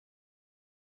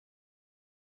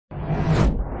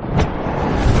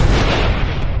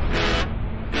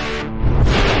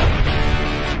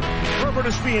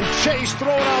Herbert is being chased,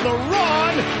 thrown on the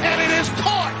run, and it is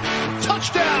caught.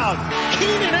 Touchdown,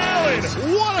 Keenan Allen.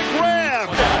 What a grab.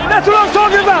 That's what I'm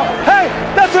talking about. Hey,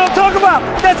 that's what I'm talking about.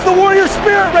 That's the warrior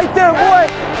spirit right there, boy.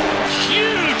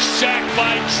 Huge sack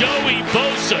by Joey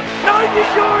Bosa.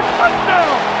 90-yard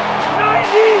touchdown.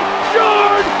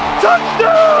 90-yard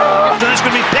touchdown. It's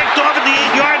going to be picked off at the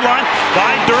 8-yard line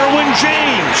by Derwin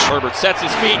James. Herbert sets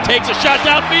his feet, takes a shot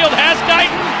downfield, has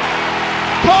Guyton.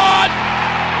 Caught!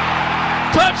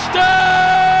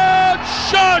 Touchdown,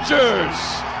 Chargers!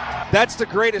 That's the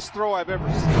greatest throw I've ever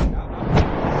seen.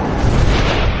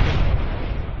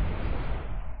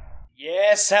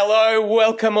 Yes, hello,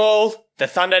 welcome all. The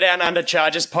Thunder Down Under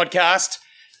Chargers podcast.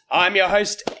 I'm your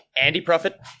host, Andy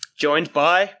Prophet, joined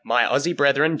by my Aussie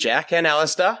brethren, Jack and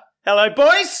Alistair. Hello,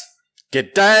 boys.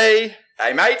 G'day.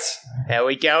 Hey, mates. How are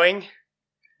we going?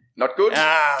 Not good?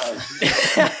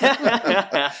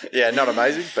 Yeah, not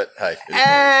amazing, but hey.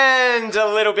 And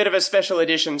a little bit of a special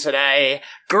edition today.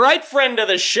 Great friend of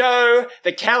the show,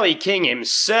 the Cali King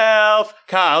himself,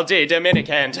 Kyle D. Dominic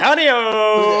Antonio.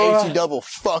 Who the H-double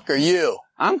fuck are you?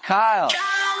 I'm Kyle.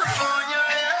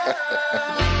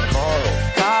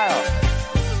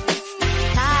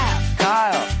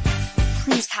 Kyle.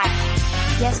 Please, Kyle.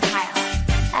 Yes, Kyle.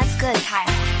 That's good, Kyle.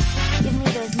 Give me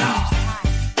those numbers, Kyle.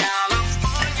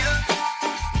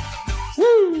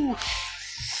 Woo!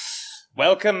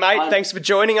 Welcome, mate. Thanks for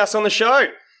joining us on the show.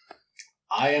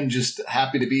 I am just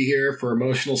happy to be here for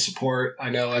emotional support. I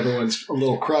know everyone's a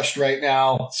little crushed right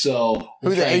now, so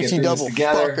who the H-double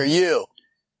fuck are you?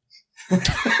 I'm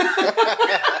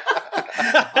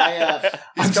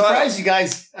surprised you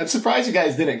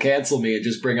guys didn't cancel me and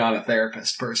just bring on a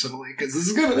therapist personally, because this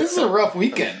is a rough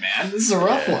weekend, man. This is a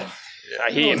rough one. Yeah.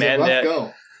 I hear you, man.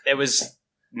 There was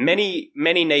many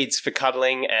needs for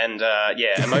cuddling, and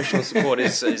emotional support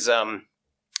is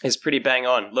pretty bang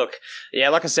on. Look, yeah,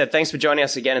 like I said, thanks for joining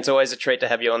us again. It's always a treat to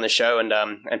have you on the show and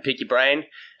pick your brain.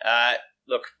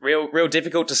 Look, real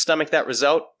difficult to stomach that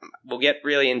result. We'll get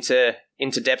really into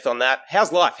depth on that.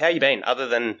 How's life? How you been other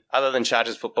than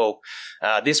Chargers football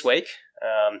this week?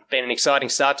 Been an exciting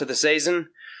start to the season.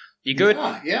 You good?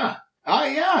 Yeah.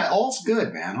 All's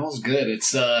good, man. All's good.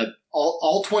 It's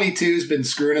all 22's been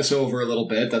screwing us over a little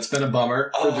bit. That's been a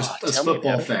bummer for just us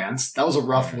football fans. That was a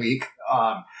rough week.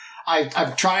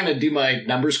 I'm trying to do my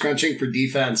numbers crunching for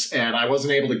defense, and I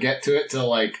wasn't able to get to it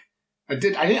till I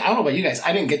don't know about you guys.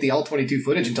 I didn't get the all 22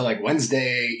 footage until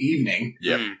Wednesday evening.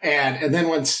 Yep. And then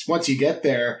once you get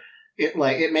there, it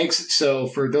makes it so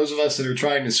for those of us that are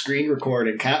trying to screen record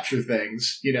and capture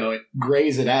things, it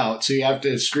grays it out. So you have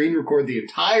to screen record the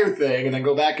entire thing and then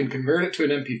go back and convert it to an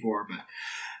MP4. But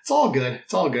it's all good.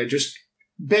 It's all good. Just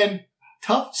been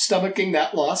tough stomaching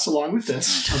that loss along with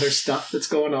this other stuff that's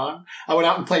going on. I went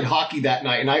out and played hockey that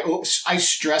night, and I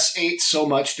stress ate so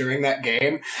much during that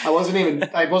game. I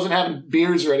wasn't having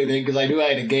beers or anything because I knew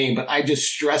I had a game, but I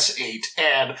just stress ate.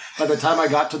 And by the time I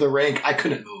got to the rink, I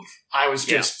couldn't move. I was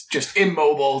just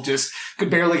immobile, just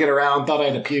could barely get around. Thought I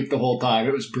had to puke the whole time.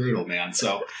 It was brutal, man.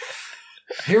 So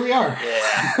here we are.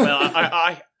 Yeah.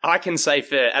 Well, I can say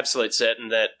for absolute certain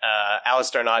that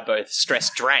Alistair and I both stress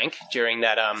drank during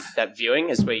that viewing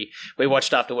as we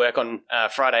watched after work on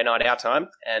Friday night our time.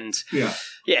 And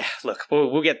look,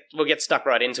 we'll get stuck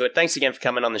right into it. Thanks again for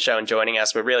coming on the show and joining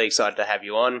us. We're really excited to have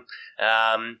you on.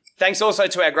 Thanks also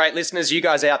to our great listeners, you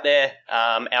guys out there,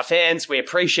 our fans. We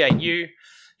appreciate you.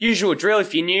 Usual drill,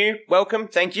 if you're new, welcome,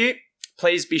 thank you.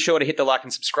 Please be sure to hit the like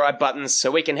and subscribe buttons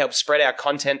so we can help spread our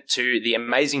content to the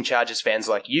amazing Chargers fans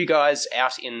like you guys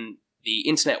out in the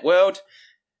internet world.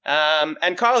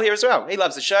 And Kyle here as well. He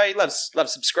loves the show. He loves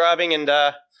subscribing and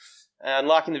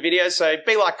liking the videos. So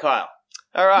be like Kyle.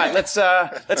 All right, let's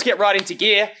get right into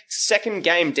gear. Second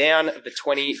game down of the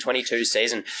 2022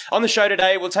 season. On the show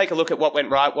today, we'll take a look at what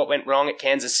went right, what went wrong at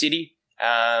Kansas City.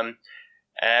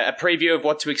 A preview of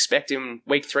what to expect in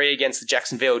Week 3 against the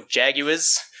Jacksonville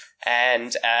Jaguars.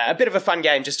 And a bit of a fun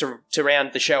game just to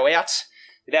round the show out.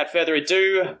 Without further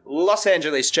ado, Los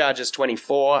Angeles Chargers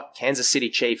 24, Kansas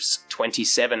City Chiefs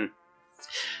 27.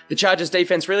 The Chargers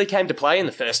defense really came to play in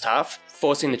the first half,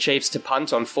 forcing the Chiefs to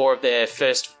punt on 4 of their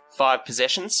first 5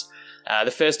 possessions. The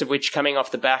first of which coming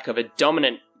off the back of a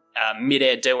dominant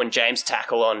mid-air Derwin James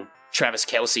tackle on Travis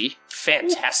Kelce.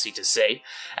 Fantastic to see.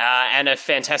 And a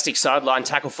fantastic sideline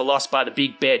tackle for loss by the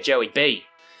big bear Joey B.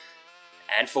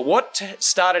 And for what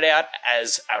started out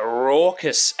as a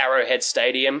raucous Arrowhead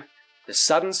Stadium, the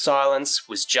sudden silence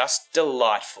was just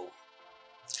delightful.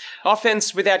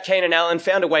 Offense without Keenan Allen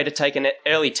found a way to take an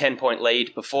early 10-point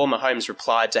lead before Mahomes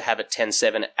replied to have it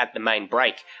 10-7 at the main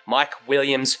break. Mike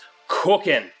Williams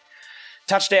cooking.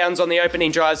 Touchdowns on the opening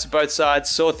drives for both sides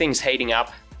saw things heating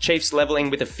up. Chiefs levelling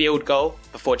with a field goal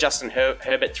before Justin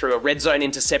Herbert threw a red zone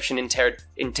interception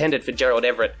intended for Gerald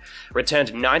Everett,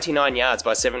 returned 99 yards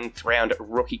by 7th-round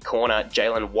rookie corner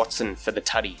Jalen Watson for the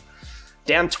tutty.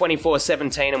 Down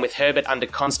 24-17 and with Herbert under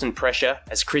constant pressure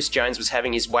as Chris Jones was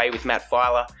having his way with Matt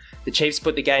Filer, the Chiefs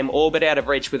put the game all but out of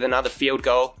reach with another field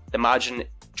goal, the margin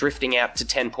drifting out to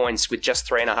 10 points with just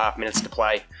 3.5 minutes to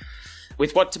play.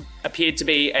 With what appeared to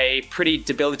be a pretty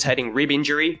debilitating rib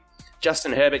injury,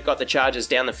 Justin Herbert got the Chargers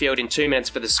down the field in 2 minutes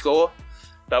for the score,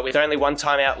 but with only one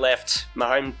timeout left,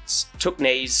 Mahomes took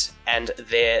knees and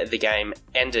there the game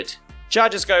ended.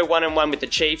 Chargers go 1-1 with the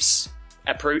Chiefs,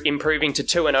 improving to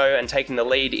 2-0 and taking the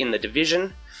lead in the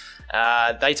division.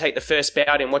 They take the first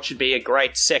bout in what should be a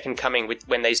great second coming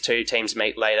when these two teams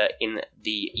meet later in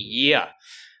the year.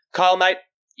 Kyle, mate,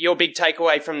 your big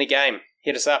takeaway from the game.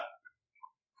 Hit us up.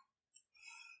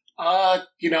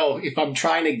 If I'm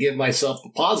trying to give myself the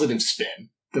positive spin,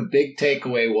 the big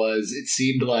takeaway was it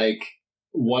seemed like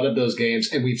one of those games,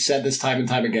 and we've said this time and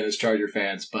time again as Charger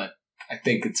fans, but I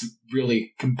think it's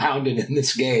really compounded in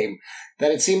this game,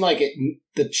 that it seemed like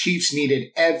the Chiefs needed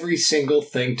every single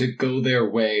thing to go their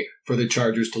way for the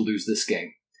Chargers to lose this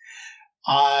game.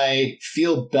 I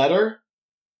feel better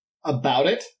about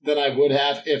it than I would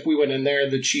have if we went in there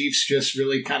and the Chiefs just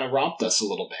really kind of romped us a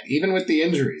little bit. Even with the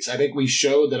injuries, I think we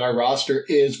showed that our roster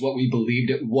is what we believed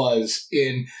it was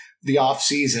in the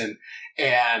offseason,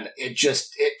 and it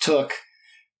took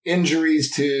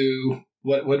injuries to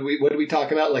what did we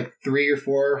talk about? Like 3 or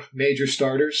 4 major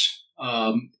starters.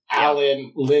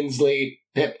 Allen, Lindsley,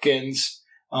 Pipkins,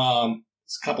 a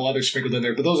couple others sprinkled in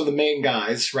there, but those are the main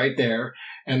guys right there.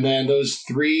 And then those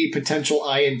 3 potential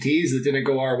INTs that didn't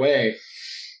go our way.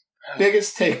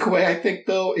 Biggest takeaway, I think,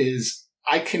 though, is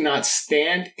I cannot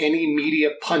stand any media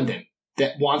pundit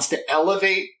that wants to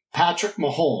elevate Patrick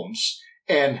Mahomes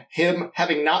and him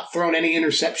having not thrown any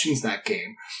interceptions that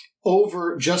game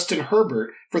over Justin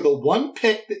Herbert for the one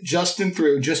pick that Justin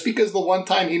threw just because the one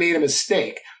time he made a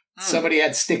mistake, somebody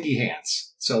had sticky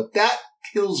hands. So that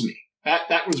kills me.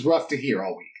 That was rough to hear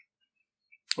all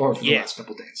week. Or for the last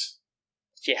couple days.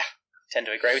 Yeah, tend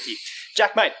to agree with you.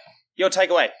 Jack, mate, your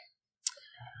takeaway.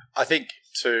 I think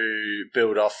to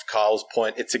build off Kyle's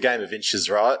point, it's a game of inches,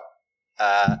 right?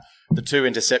 The 2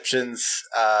 interceptions,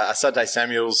 Asante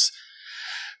Samuel's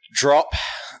drop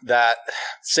that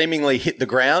seemingly hit the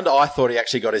ground. I thought he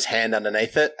actually got his hand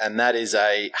underneath it, and that is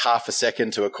a half a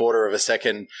second to a quarter of a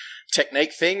second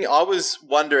technique thing. I was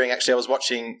wondering, actually, I was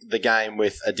watching the game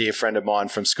with a dear friend of mine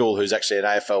from school who's actually an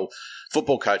AFL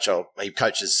football coach.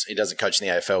 He doesn't coach in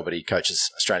the AFL, but he coaches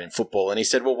Australian football. And he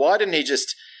said, well, why didn't he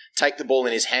just take the ball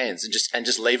in his hands and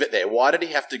just leave it there? Why did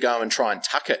he have to go and try and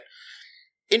tuck it?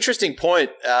 Interesting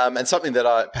point, and something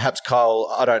that perhaps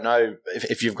Kyle, I don't know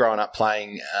if you've grown up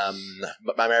playing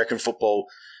American football.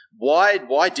 Why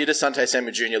did Asante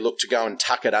Samuel Jr. look to go and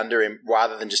tuck it under him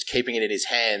rather than just keeping it in his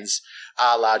hands,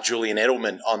 a la Julian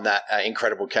Edelman on that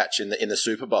incredible catch in the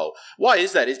Super Bowl? Why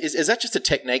is that? Is that just a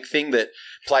technique thing that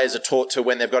players are taught to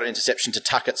when they've got an interception to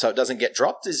tuck it so it doesn't get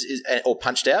dropped or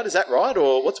punched out? Is that right,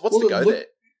 or what's the go there?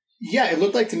 Yeah, it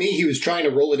looked like to me he was trying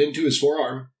to roll it into his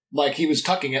forearm, like he was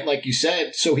tucking it, like you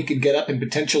said, so he could get up and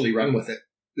potentially run with it.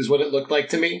 Is what it looked like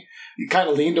to me. You kind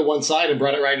of leaned to one side and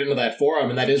brought it right into that forearm,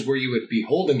 and that is where you would be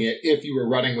holding it if you were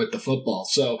running with the football.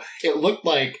 So it looked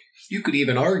like you could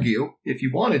even argue, if you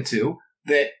wanted to,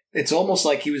 that it's almost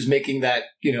like he was making that,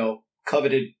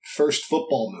 coveted first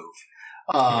football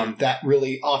move that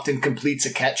really often completes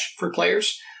a catch for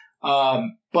players.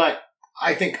 But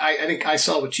I think I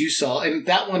saw what you saw, and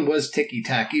that one was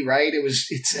ticky-tacky, right?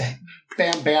 It's a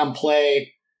bam-bam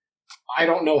play. I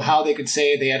don't know how they could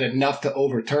say they had enough to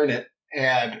overturn it.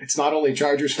 And it's not only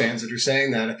Chargers fans that are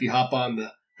saying that if you hop on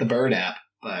the Bird app.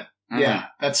 But yeah,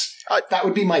 that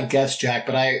would be my guess, Jack.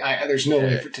 But I there's no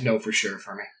way to know for sure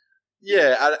for me.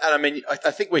 Yeah, and I mean,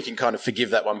 I think we can kind of forgive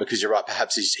that one because you're right.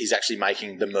 Perhaps he's actually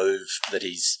making the move that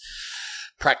he's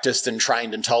practiced and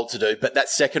trained and told to do. But that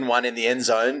second one in the end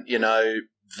zone,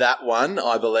 that one,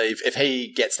 I believe, if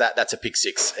he gets that, that's a pick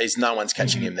six. No one's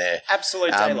catching him there.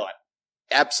 Absolute daylight.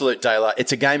 Absolute daylight.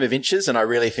 It's a game of inches, and I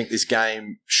really think this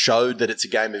game showed that it's a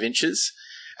game of inches,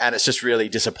 and it's just really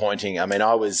disappointing. I mean,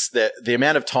 I was the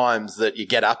amount of times that you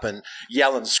get up and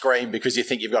yell and scream because you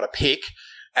think you've got a pick,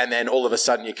 and then all of a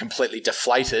sudden you're completely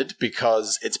deflated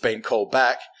because it's been called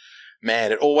back.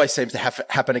 Man, it always seems to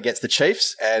happen against the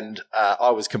Chiefs, and I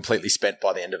was completely spent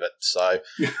by the end of it. So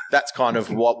that's kind of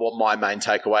what my main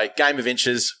takeaway. Game of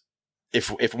inches.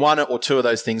 If one or two of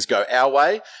those things go our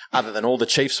way, other than all the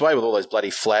Chiefs' way with all those bloody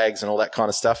flags and all that kind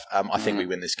of stuff, I think we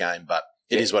win this game. But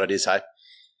it is what it is, hey?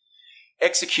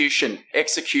 Execution.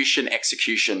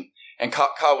 And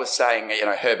Kyle was saying,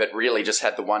 Herbert really just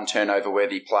had the one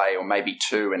turnover-worthy play, or maybe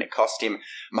two, and it cost him.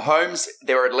 Mahomes,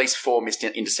 there were at least 4 missed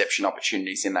interception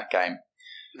opportunities in that game.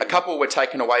 A couple were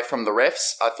taken away from the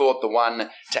refs. I thought the one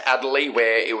to Adderley,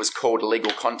 where it was called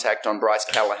illegal contact on Bryce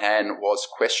Callahan, was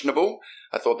questionable.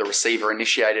 I thought the receiver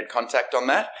initiated contact on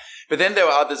that. But then there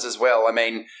were others as well. I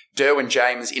mean, Derwin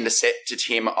James intercepted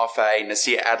him off a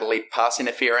Nasir Adderley pass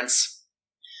interference.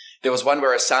 There was one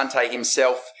where Asante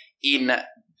himself in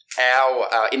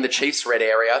the Chiefs' red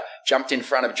area jumped in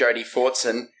front of Jody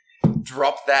Fortson,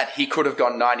 dropped that. He could have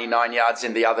gone 99 yards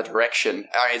in the other direction.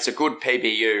 It's a good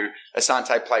PBU.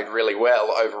 Asante played really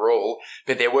well overall,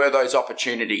 but there were those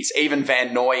opportunities. Even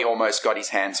Van Noy almost got his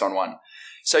hands on one.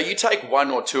 So you take one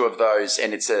or two of those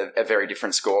and it's a very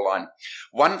different scoreline.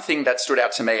 One thing that stood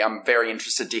out to me, I'm very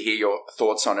interested to hear your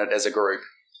thoughts on it as a group.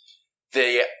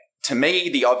 To me,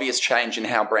 the obvious change in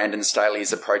how Brandon Staley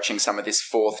is approaching some of this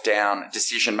 4th down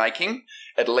decision-making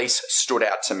at least stood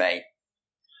out to me.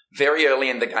 Very early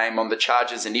in the game on the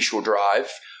Chargers' initial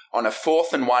drive, on a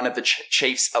 4th and 1 at the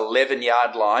Chiefs'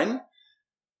 11-yard line,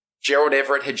 Gerald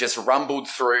Everett had just rumbled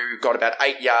through, got about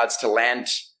 8 yards to land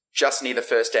just near the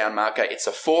first down marker. It's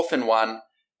a 4th and 1.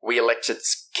 We elect to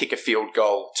kick a field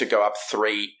goal to go up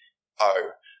 3-0.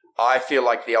 I feel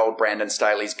like the old Brandon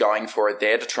Staley's going for it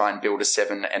there to try and build a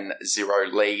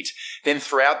 7-0 lead. Then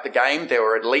throughout the game, there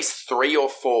were at least 3 or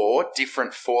 4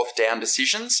 different 4th down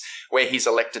decisions where he's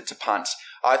elected to punt.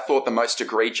 I thought the most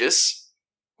egregious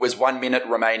was 1 minute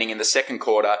remaining in the second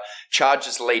quarter.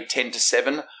 Chargers lead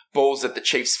 10-7, balls at the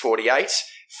Chiefs 48,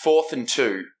 4th and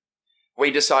 2.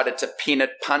 We decided to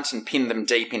punt and pin them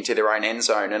deep into their own end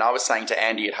zone. And I was saying to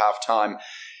Andy at halftime,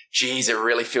 geez, it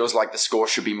really feels like the score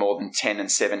should be more than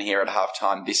 10-7 here at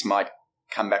halftime. This might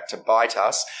come back to bite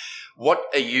us. What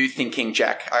are you thinking,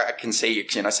 Jack? I can see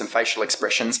some facial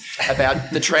expressions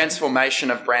about the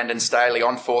transformation of Brandon Staley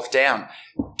on 4th down.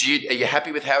 Are you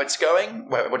happy with how it's going?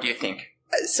 What do you think?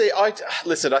 See, I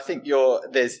think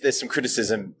there's some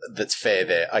criticism that's fair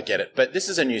there. I get it. But this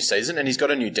is a new season and he's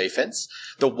got a new defense.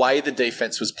 The way the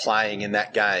defense was playing in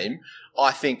that game,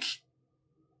 I think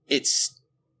it's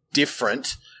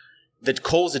different. The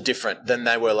calls are different than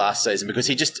they were last season because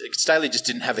Staley just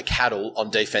didn't have the cattle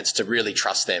on defense to really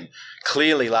trust them.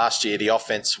 Clearly last year, the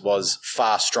offense was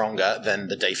far stronger than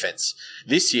the defense.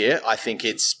 This year, I think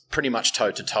it's pretty much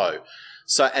toe to toe.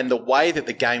 So, and the way that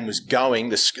the game was going,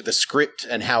 the script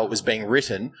and how it was being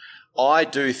written, I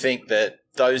do think that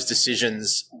those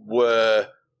decisions were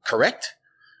correct.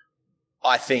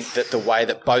 I think that the way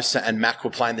that Bosa and Mack were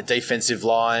playing, the defensive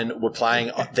line were playing,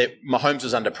 that Mahomes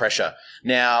was under pressure.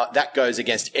 Now, that goes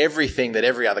against everything that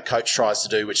every other coach tries to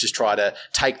do, which is try to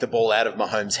take the ball out of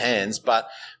Mahomes' hands. But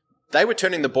they were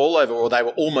turning the ball over, or they were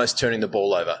almost turning the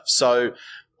ball over. So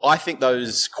I think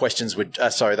those decisions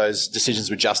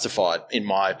were justified in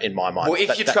my mind. Well,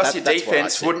 if you trust your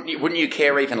defense, wouldn't you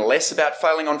care even less about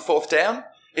failing on 4th down?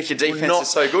 If your defense is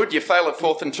so good, you fail at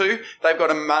 4th and 2, they've got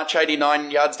to march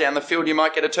 89 yards down the field, you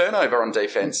might get a turnover on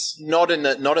defense. Not in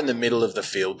the middle of the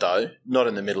field, though. Not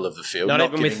in the middle of the field. Not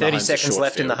even with 30 seconds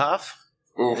left in the half?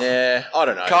 Oof. Yeah, I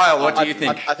don't know. Kyle, what do you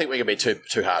think? I think we can be too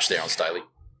harsh there on Staley.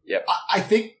 Yep. I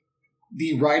think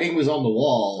the writing was on the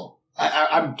wall.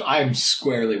 I'm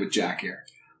squarely with Jack here.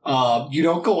 You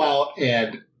don't go out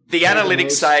and... The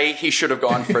analytics say he should have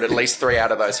gone for it at least 3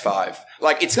 out of those 5.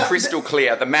 Like, it's crystal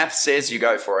clear. The math says you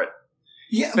go for it.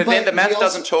 Yeah, but then the math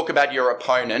doesn't talk about your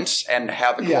opponent and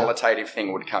how the qualitative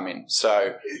thing would come in.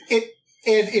 So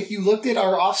And if you looked at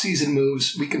our offseason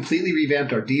moves, we completely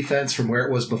revamped our defense from where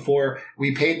it was before.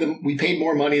 We paid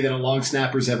more money than a long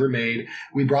snapper's ever made.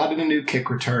 We brought in a new kick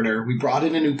returner. We brought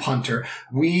in a new punter.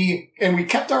 We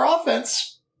kept our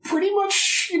offense pretty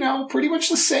much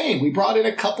the same. We brought in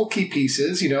a couple key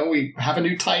pieces. We have a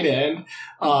new tight end.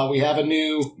 We have a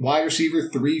new wide receiver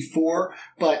 3-4.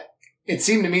 But it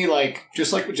seemed to me like,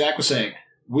 just like what Jack was saying,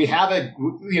 we have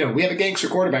a gangster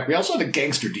quarterback. We also have a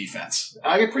gangster defense.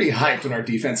 I get pretty hyped when our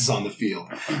defense is on the field.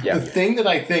 Yeah. The thing that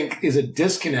I think is a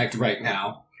disconnect right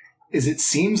now is it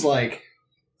seems like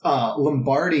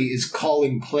Lombardi is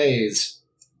calling plays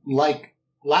like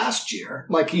last year,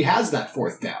 like he has that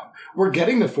 4th down. We're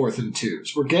getting the 4th and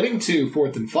 2s. We're getting to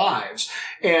 4th and 5s.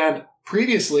 And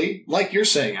previously, like you're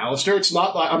saying, Alistair, it's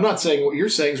not like, I'm not saying what you're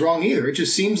saying is wrong either. It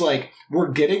just seems like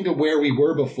we're getting to where we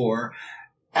were before,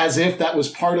 as if that was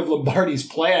part of Lombardi's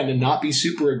plan to not be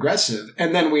super aggressive.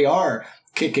 And then we are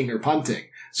kicking or punting.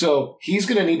 So he's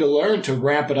going to need to learn to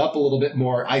ramp it up a little bit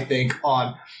more, I think,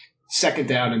 on 2nd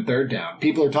down and 3rd down.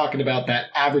 People are talking about that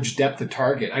average depth of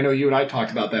target. I know you and I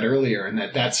talked about that earlier, and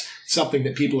that's something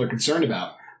that people are concerned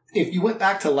about. if you went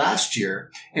back to last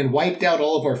year and wiped out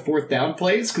all of our fourth down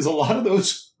plays, because a lot of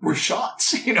those were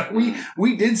shots.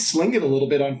 We did sling it a little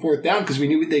bit on fourth down because we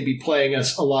knew they'd be playing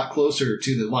us a lot closer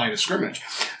to the line of scrimmage.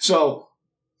 So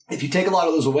if you take a lot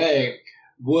of those away,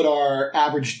 would our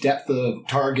average depth of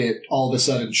target all of a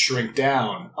sudden shrink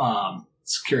down?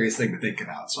 It's a curious thing to think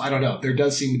about. So I don't know. There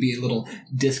does seem to be a little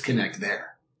disconnect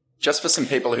there. Just for some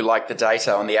people who like the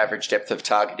data on the average depth of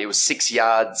target, it was 6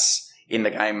 yards in the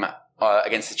game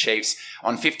against the Chiefs.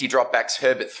 On 50 dropbacks,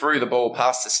 Herbert threw the ball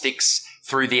past the sticks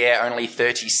through the air only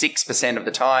 36% of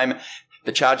the time.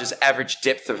 The Chargers' average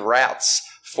depth of routes,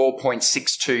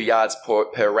 4.62 yards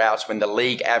per route, when the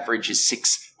league average is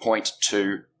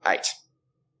 6.28.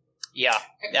 Yeah,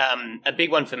 a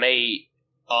big one for me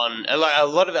on a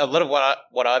lot of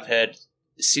what I've heard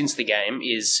since the game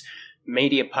is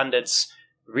media pundits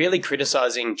really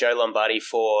criticizing Joe Lombardi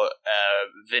for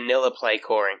vanilla play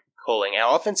calling.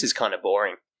 Our offense is kind of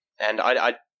boring, and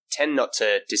I tend not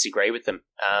to disagree with them.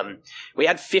 We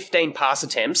had 15 pass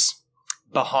attempts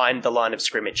behind the line of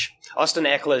scrimmage. Austin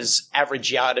Eckler's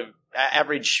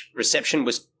average reception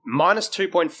was minus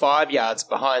 2.5 yards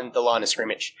behind the line of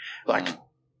scrimmage.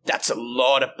 That's a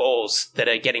lot of balls that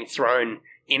are getting thrown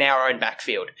in our own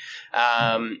backfield.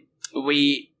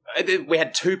 We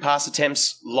had 2 pass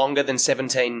attempts longer than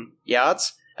 17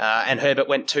 yards, and Herbert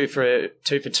went 2 for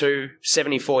 2,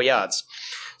 74 yards.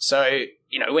 So,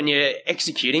 when you're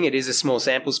executing, it is a small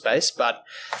sample space, but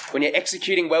when you're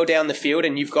executing well down the field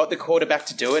and you've got the quarterback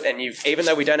to do it, and even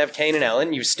though we don't have Keenan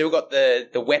Allen, you've still got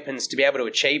the weapons to be able to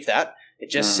achieve that. It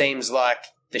just seems like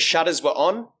the shutters were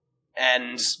on,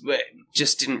 and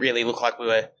just didn't really look like we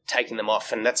were taking them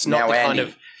off. And that's not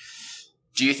Andy,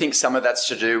 do you think some of that's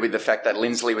to do with the fact that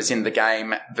Lindsley was in the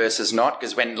game versus not?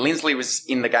 Because when Lindsley was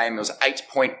in the game, it was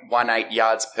 8.18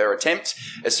 yards per attempt.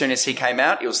 As soon as he came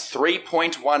out, it was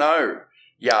 3.10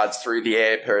 yards through the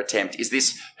air per attempt. Is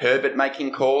this Herbert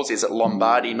making calls? Is it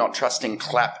Lombardi not trusting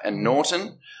Clapp and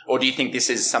Norton? Or do you think this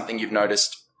is something you've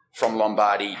noticed from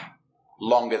Lombardi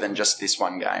longer than just this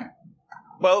one game?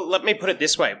 Well, let me put it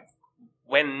this way.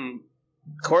 When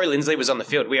Corey Lindsley was on the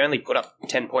field, we only put up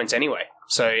 10 points anyway.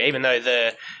 So even though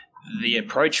the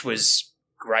approach was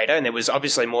greater and there was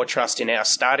obviously more trust in our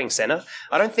starting centre,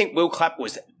 I don't think Will Clapp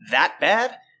was that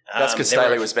bad. That's because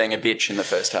Staley was being a bitch in the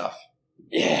first half.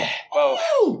 Yeah, well...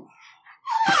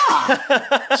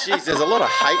 Jeez, there's a lot of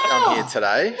hate on here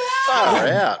today. Far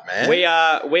out, man. We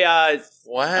are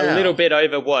a little bit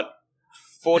over,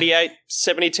 48,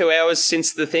 72 hours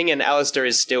since the thing, and Alistair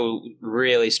is still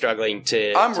really struggling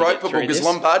to I'm ropeable because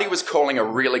Lombardi was calling a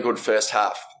really good first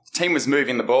half. The team was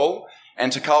moving the ball,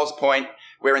 and to Kyle's point,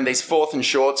 we're in these 4th and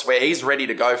shorts where he's ready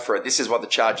to go for it. This is what the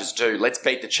Chargers do. Let's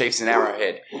beat the Chiefs in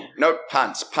Arrowhead. No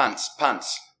punts,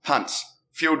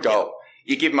 field goal.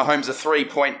 You give Mahomes a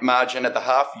 3-point margin at the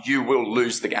half, you will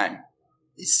lose the game.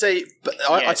 See, but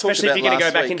I especially if you're going to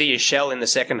go back into your shell in the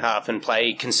second half and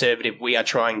play conservative, we are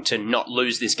trying to not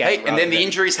lose this game. Hey, and then the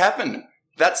injuries happen.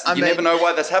 You never know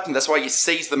why that's happened. That's why you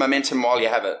seize the momentum while you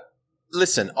have it.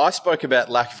 Listen, I spoke about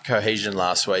lack of cohesion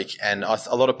last week, and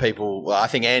a lot of people, I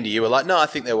think, Andy, you were like, no, I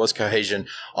think there was cohesion.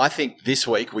 I think this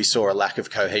week we saw a lack of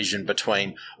cohesion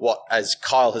between what, as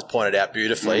Kyle has pointed out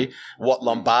beautifully, what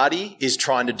Lombardi is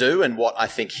trying to do and what I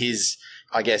think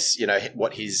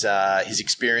what his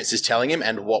experience is telling him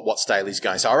and what Staley's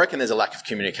going. So I reckon there's a lack of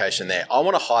communication there. I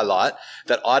want to highlight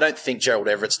that I don't think Gerald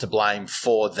Everett's to blame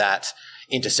for that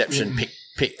interception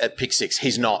pick 6.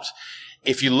 He's not.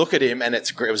 If you look at him, and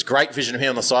it was great vision of him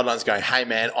on the sidelines going, hey,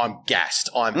 man, I'm gassed.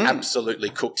 I'm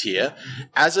absolutely cooked here.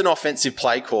 As an offensive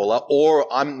play caller,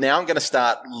 or I'm going to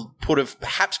start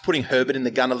perhaps putting Herbert in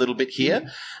the gun a little bit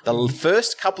here. The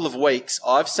first couple of weeks,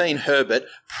 I've seen Herbert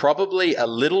probably a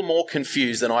little more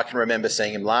confused than I can remember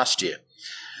seeing him last year.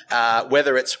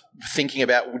 Whether it's thinking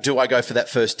about, do I go for that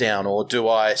first down, or do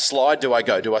I slide, do I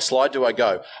go? Do I slide, do I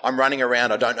go? I'm running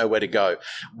around, I don't know where to go.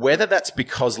 Whether that's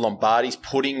because Lombardi's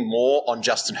putting more on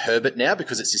Justin Herbert now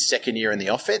because it's his second year in the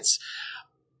offense,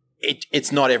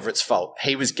 it's not Everett's fault.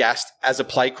 He was gassed as a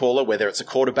play caller, whether it's a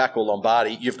quarterback or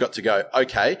Lombardi. You've got to go,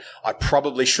 okay, I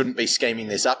probably shouldn't be scheming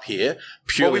this up here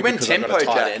purely we went because tempo, I've got a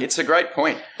tight Jack. end. It's a great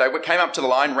point. They came up to the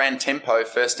line, ran tempo,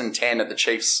 1st and 10 at the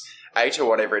Chiefs' 8 or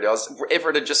whatever it was.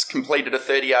 Everett had just completed a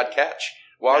 30-yard catch.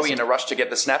 Why are we in a rush to get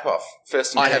the snap off?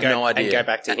 1st and 10. I have no idea. And go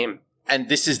back to him. And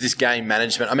this is this game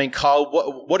management. I mean, Kyle,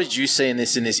 what did you see in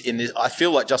this? I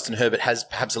feel like Justin Herbert has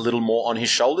perhaps a little more on his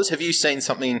shoulders. Have you seen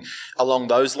something along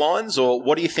those lines, or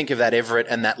what do you think of that Everett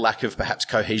and that lack of perhaps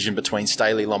cohesion between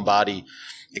Staley, Lombardi,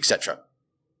 etc.?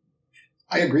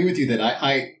 I agree with you that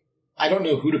I don't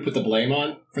know who to put the blame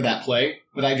on for that play,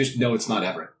 but I just know it's not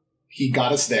Everett. he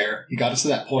got us there. He got us to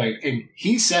that point, and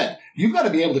he said, "You've got to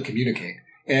be able to communicate."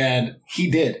 And he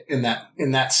did in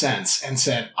that sense, and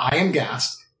said, "I am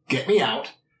gassed. Get me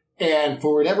out." And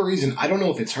for whatever reason, I don't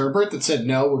know if it's Herbert that said,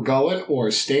 "No, we're going,"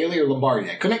 or Staley or Lombardi.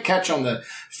 I couldn't catch on the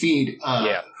feed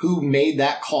who made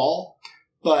that call,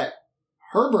 but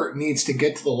Herbert needs to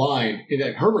get to the line.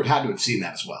 Herbert had to have seen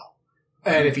that as well.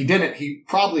 And if he didn't, he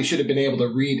probably should have been able to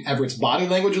read Everett's body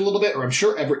language a little bit, or I'm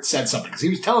sure Everett said something, because he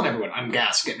was telling everyone, "I'm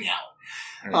gassed, get me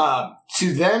out." Right.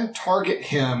 To then target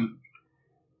him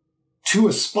to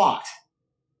a spot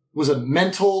was a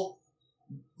mental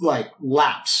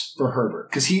lapse for Herbert,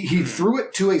 because he threw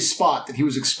it to a spot that he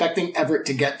was expecting Everett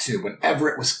to get to when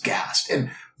Everett was gassed.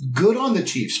 And good on the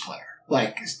Chiefs player.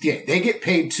 They get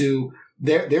paid to.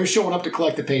 They're showing up to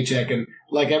collect the paycheck, and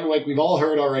like we've all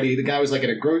heard already, the guy was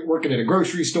working at a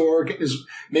grocery store,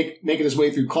 making his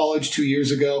way through college 2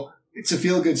 years ago. It's a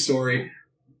feel good story.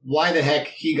 Why the heck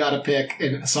he got a pick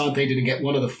and Asante didn't get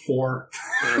one of the 4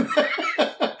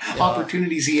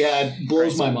 opportunities he had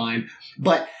blows my mind.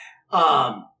 But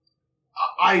I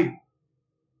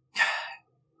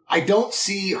don't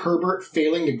see Herbert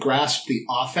failing to grasp the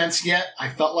offense yet. I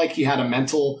felt like he had a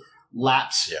mental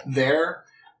lapse there.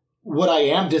 What I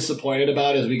am disappointed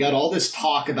about is we got all this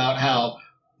talk about how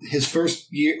his first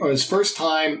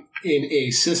time in a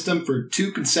system for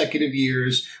 2 consecutive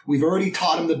years. We've already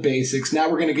taught him the basics. Now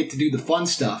we're going to get to do the fun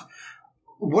stuff.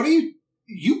 What are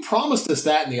you promised us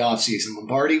that in the offseason,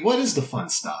 Lombardi. What is the fun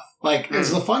stuff?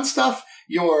 Is the fun stuff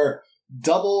your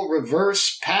double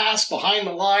reverse pass behind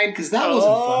the line? Because that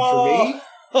wasn't fun for me.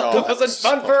 It wasn't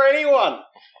fun for anyone.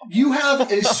 You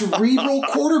have a cerebral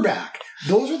quarterback.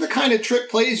 Those are the kind of trick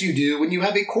plays you do when you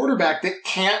have a quarterback that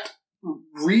can't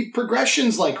read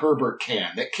progressions like Herbert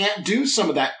can, that can't do some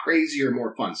of that crazier,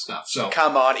 more fun stuff. So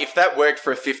come on, if that worked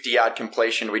for a 50-yard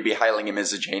completion, we'd be hailing him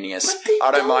as a genius. I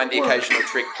don't mind the occasional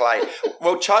trick play.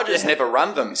 Well, Chargers never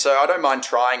run them, so I don't mind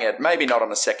trying it. Maybe not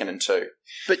on a 2nd and 2.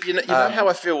 But you know how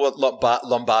I feel what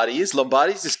Lombardi is?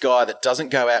 Lombardi's this guy that doesn't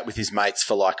go out with his mates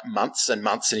for months and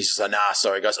months, and he's just like, "Nah,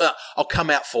 sorry guys, I'll come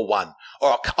out for one,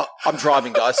 or I'm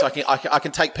driving, guys, so I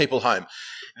can take people home."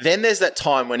 Then there's that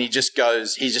time when he just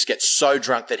gets so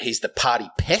drunk that he's the party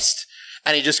pest,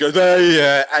 and he just goes, "Oh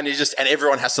yeah," and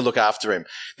everyone has to look after him.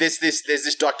 There's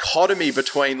this dichotomy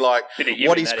between what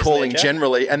he's calling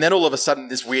generally, and then all of a sudden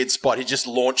this weird spot he just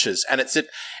launches, and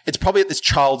it's probably at this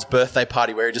child's birthday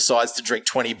party where he decides to drink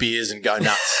 20 beers and go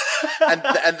nuts, and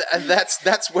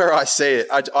that's where I see it.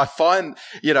 I find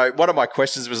one of my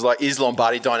questions was is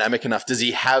Lombardi dynamic enough? Does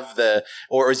he have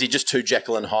or is he just too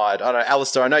Jekyll and Hyde? I don't know,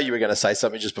 Alistair. I know you were going to say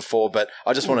something just before, but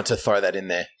I just wanted to throw that in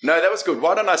there. No, that was good.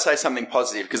 Why don't I say something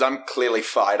positive? Because I'm clearly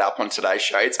fired up on today's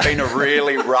show. It's been a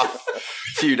really rough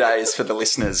few days for the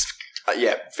listeners.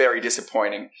 Very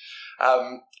disappointing.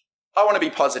 I want to be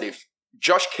positive.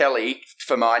 Josh Kelly,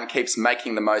 for mine, keeps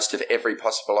making the most of every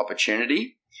possible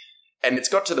opportunity. And it's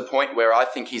got to the point where I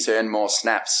think he's earned more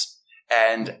snaps.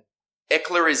 And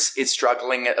Eckler is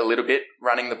struggling a little bit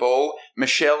running the ball.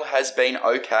 Michelle has been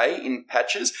okay in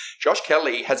patches. Josh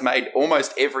Kelly has made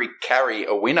almost every carry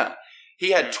a winner.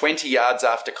 He had 20 yards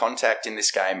after contact in this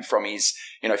game from his,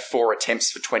 4 attempts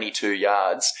for 22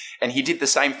 yards. And he did the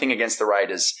same thing against the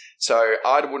Raiders. So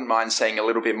I wouldn't mind seeing a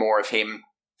little bit more of him.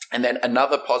 And then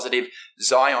another positive,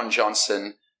 Zion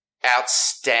Johnson,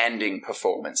 outstanding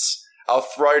performance. I'll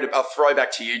throw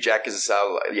back to you, Jack, because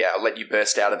I'll let you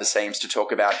burst out of the seams to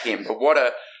talk about him. But what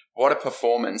a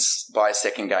performance by a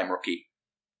second game rookie.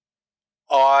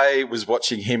 I was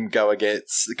watching him go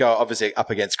obviously up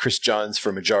against Chris Jones for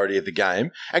a majority of the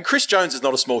game. And Chris Jones is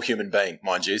not a small human being,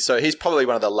 mind you. So he's probably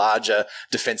one of the larger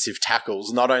defensive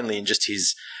tackles, not only in just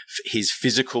his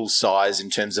physical size in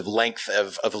terms of length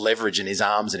of leverage in his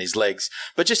arms and his legs,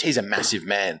 but just he's a massive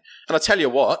man. And I tell you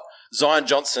what, Zion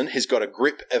Johnson has got a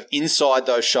grip of inside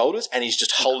those shoulders, and he's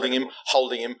just holding him.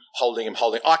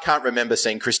 I can't remember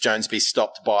seeing Chris Jones be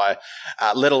stopped by,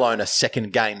 let alone a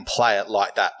second game player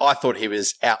like that. I thought he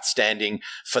was outstanding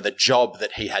for the job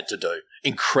that he had to do.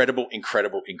 Incredible.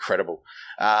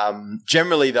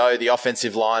 Generally, though, the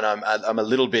offensive line, I'm a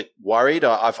little bit worried.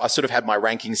 I sort of had my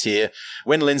rankings here.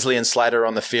 When Lindsley and Slater are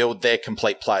on the field, they're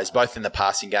complete players, both in the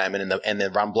passing game and in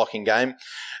the run blocking game.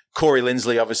 Corey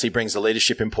Lindsley obviously brings the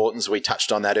leadership importance. We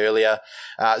touched on that earlier.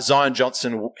 Zion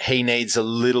Johnson, he needs a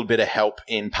little bit of help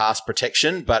in pass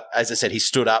protection, but as I said, he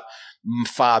stood up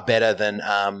far better than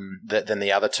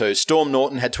the other two. Storm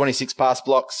Norton had 26 pass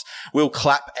blocks. Will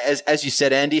Clapp, as you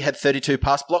said, Andy, had 32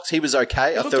 pass blocks. He was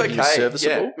okay. I thought he was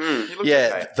serviceable.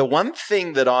 Okay. The one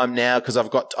thing that I'm now, because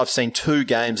I've seen 2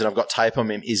 games and I've got tape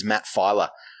on him, is Matt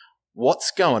Filer.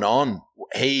 what's going on?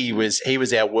 He was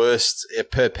our worst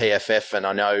per PFF, and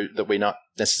I know that we not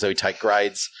necessarily take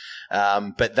grades,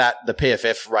 but the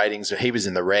PFF ratings, he was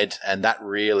in the red, and that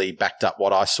really backed up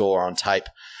what I saw on tape.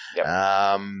 Yep.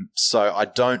 So I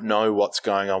don't know what's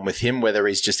going on with him, whether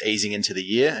he's just easing into the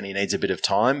year and he needs a bit of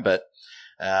time. But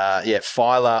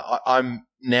Filer, I'm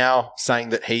now saying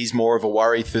that he's more of a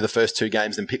worry through the first 2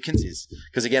 games than Pipkins is,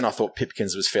 because again, I thought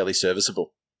Pipkins was fairly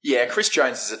serviceable. Yeah, Chris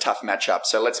Jones is a tough matchup,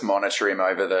 so let's monitor him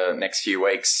over the next few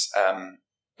weeks.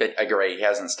 But agree, he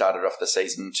hasn't started off the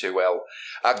season too well.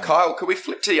 Kyle, could we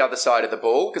flip to the other side of the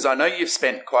ball? Because I know you've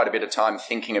spent quite a bit of time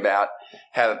thinking about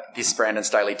how this Brandon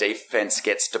Staley defense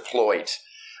gets deployed,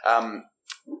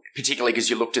 particularly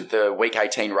because you looked at the Week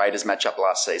 18 Raiders matchup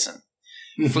last season.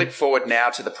 Flip forward now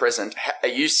to the present. Are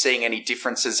you seeing any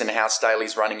differences in how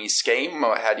Staley's running his scheme,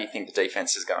 or how do you think the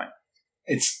defense is going?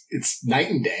 It's night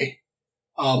and day.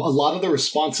 A lot of the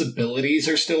responsibilities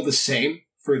are still the same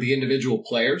for the individual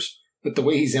players, but the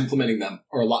way he's implementing them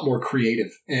are a lot more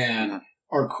creative and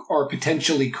are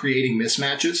potentially creating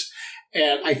mismatches.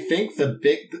 And I think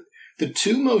the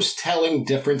 2 most telling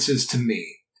differences to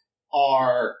me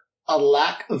are a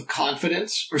lack of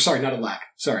confidence,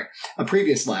 a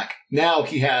previous lack. Now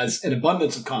he has an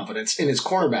abundance of confidence in his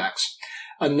cornerbacks,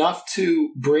 enough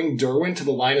to bring Derwin to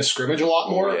the line of scrimmage a lot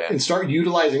more and start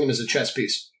utilizing him as a chess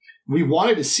piece. We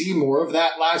wanted to see more of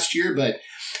that last year, but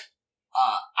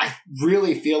I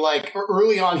really feel like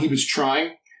early on he was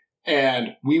trying,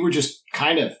 and we were just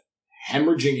kind of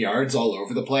hemorrhaging yards all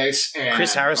over the place. And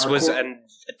Chris Harris was a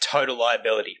total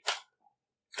liability.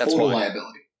 Total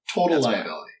liability.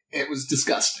 It was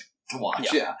disgusting to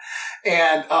watch, yeah.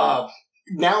 And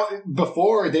now,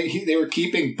 before, they were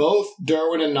keeping both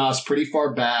Derwin and Nas pretty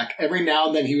far back. Every now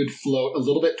and then he would float a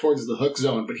little bit towards the hook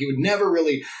zone, but he would never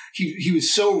really – he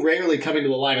was so rarely coming to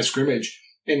the line of scrimmage.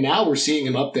 And now we're seeing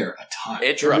him up there a ton.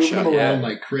 Edge rusher, moving him around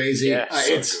like crazy. Yeah,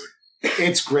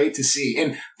 it's great to see.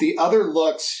 And the other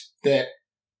looks that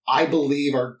I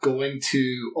believe are going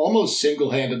to almost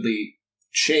single-handedly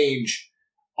change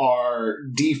our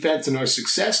defense and our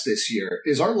success this year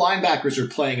is our linebackers are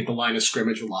playing at the line of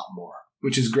scrimmage a lot more,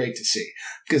 which is great to see.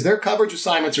 Because their coverage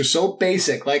assignments are so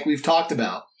basic, like we've talked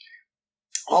about.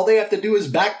 All they have to do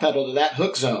is backpedal to that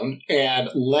hook zone and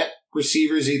let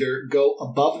receivers either go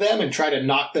above them and try to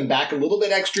knock them back a little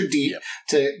bit extra deep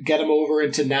to get them over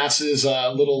into Nass's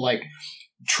little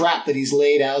trap that he's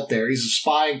laid out there. He's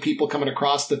spying people coming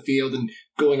across the field and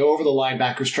going over the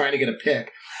linebackers trying to get a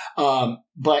pick.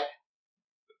 But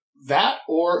that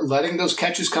or letting those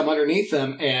catches come underneath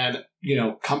them and,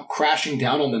 come crashing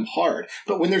down on them hard.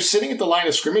 But when they're sitting at the line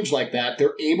of scrimmage like that,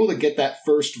 they're able to get that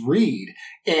first read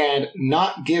and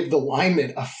not give the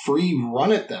lineman a free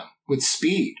run at them with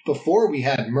speed. Before we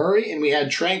had Murray and we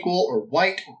had Tranquil or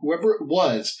White, or whoever it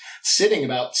was, sitting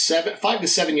about 5 to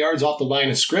 7 yards off the line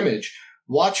of scrimmage,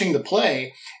 watching the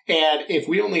play. And if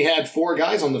we only had 4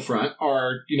 guys on the front,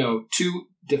 our, 2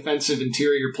 defensive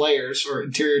interior players or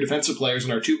interior defensive players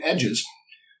and our 2 edges,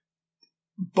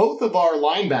 both of our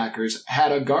linebackers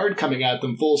had a guard coming at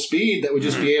them full speed that would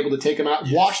just be able to take them out,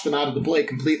 wash them out of the play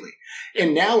completely.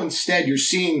 And now instead you're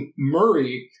seeing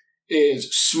Murray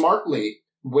is smartly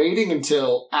waiting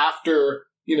until after,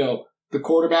 the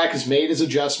quarterback has made his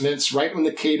adjustments, right when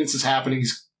the cadence is happening,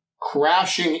 he's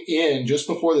crashing in just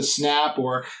before the snap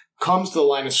or comes to the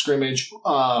line of scrimmage,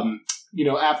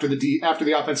 after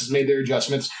the offense has made their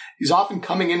adjustments. He's often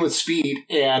coming in with speed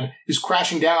and is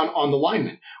crashing down on the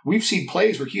lineman. We've seen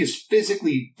plays where he has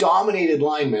physically dominated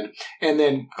linemen and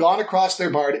then gone across their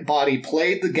body,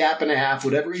 played the gap and a half,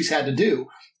 whatever he's had to do.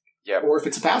 Yep. Or if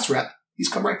it's a pass rep, he's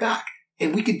come right back.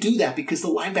 And we could do that because the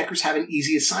linebackers have an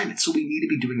easy assignment, so we need to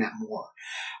be doing that more.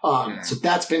 So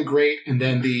that's been great. And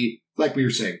then like we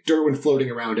were saying, Derwin floating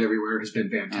around everywhere has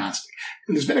been fantastic.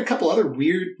 And there's been a couple other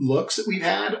weird looks that we've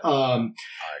had. I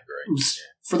agree.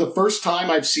 For the first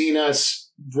time, I've seen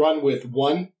us run with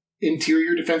 1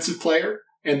 interior defensive player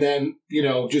and then,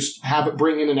 just have it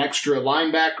bring in an extra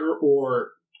linebacker, or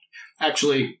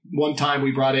actually one time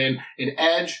we brought in an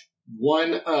edge,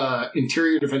 1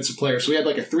 interior defensive player. So we had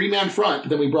like a 3-man front, but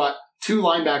then we brought 2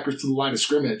 linebackers to the line of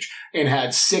scrimmage and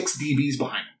had 6 DBs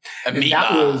behind them. And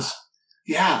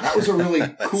that was a really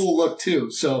cool look too.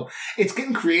 So it's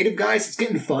getting creative, guys. It's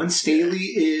getting fun. Staley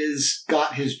is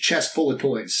got his chest full of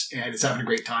toys and is having a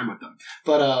great time with them.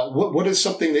 But what is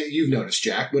something that you've noticed,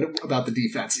 Jack? What about the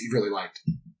defense that you've really liked?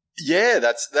 Yeah,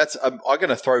 that's. I'm going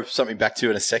to throw something back to you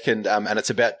in a second, and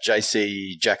it's about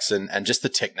JC Jackson and just the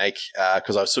technique,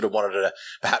 because I sort of wanted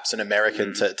perhaps an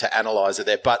American to analyze it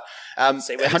there. But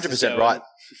 100% right.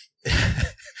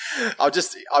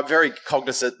 I'm very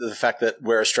cognizant of the fact that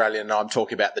we're Australian and I'm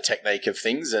talking about the technique of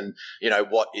things and,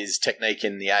 what is technique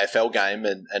in the AFL game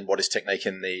and what is technique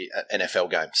in the NFL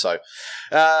game. So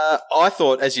I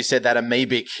thought, as you said, that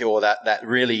amoebic or that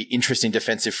really interesting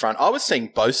defensive front, I was seeing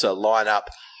Bosa line up,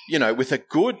 with a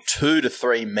good 2 to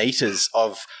 3 meters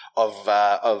of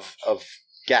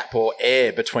gap or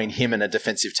air between him and a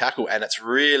defensive tackle, and it's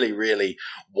really, really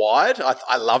wide.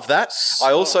 I love that.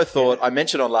 I also thought, I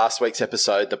mentioned on last week's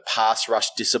episode, the pass rush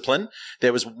discipline.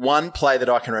 There was one play that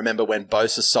I can remember when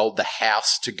Bosa sold the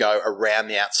house to go around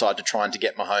the outside to try and to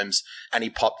get Mahomes, and he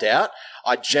popped out.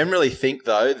 I generally think,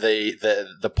 though,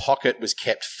 the pocket was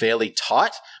kept fairly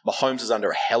tight. Mahomes was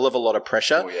under a hell of a lot of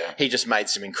pressure. Oh, yeah. He just made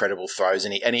some incredible throws,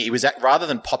 and he was rather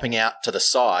than popping out to the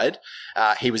side,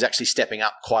 he was actually stepping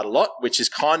up quite a lot, which is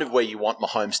kind of where you want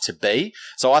Mahomes to be.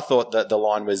 So I thought that the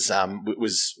line was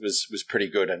pretty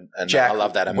good, and Jack, I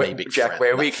love that amoebic Jack,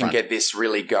 where we can front. get this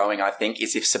really going, I think,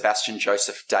 is if Sebastian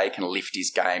Joseph Day can lift his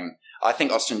game. I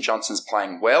think Austin Johnson's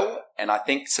playing well, and I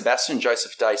think Sebastian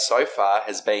Joseph Day so far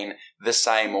has been the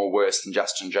same or worse than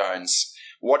Justin Jones.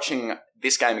 Watching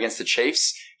this game against the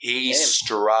Chiefs, he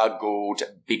struggled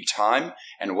big time,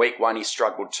 and week 1 he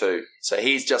struggled too. So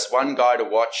he's just one guy to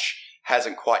watch,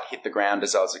 hasn't quite hit the ground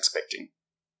as I was expecting.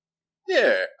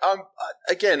 Yeah.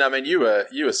 Again, I mean, you were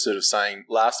sort of saying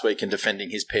last week in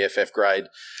defending his PFF grade,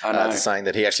 saying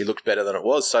that he actually looked better than it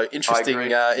was. So interesting.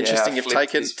 Interesting. You've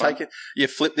you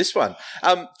flipped this one.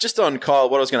 Just on Kyle,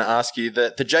 what I was going to ask you,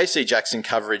 the JC Jackson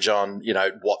coverage on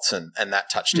Watson and that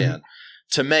touchdown.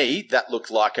 Mm-hmm. To me, that looked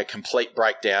like a complete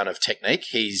breakdown of technique.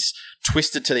 He's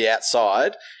twisted to the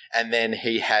outside, and then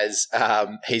he's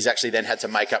actually then had to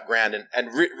make up ground. And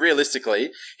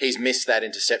realistically, he's missed that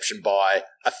interception by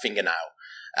a fingernail.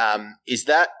 Is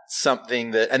that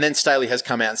something that – and then Staley has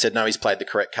come out and said, no, he's played the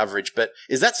correct coverage. But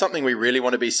is that something we really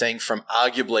want to be seeing from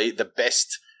arguably the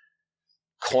best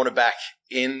cornerback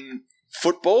in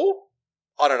football?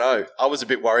 I don't know. I was a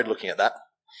bit worried looking at that.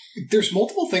 There's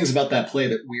multiple things about that play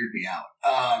that weird me out.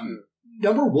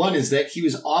 Number one is that he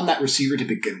was on that receiver to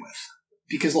begin with.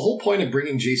 Because the whole point of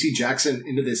bringing J.C. Jackson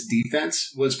into this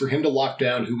defense was for him to lock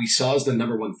down who he saw as the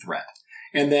number one threat.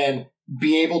 And then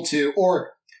be able to,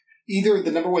 or either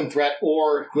the number one threat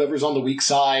or whoever's on the weak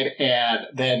side, and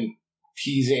then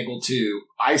he's able to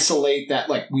isolate that.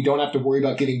 Like, we don't have to worry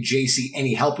about giving J.C.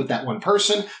 any help with that one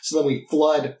person. So then we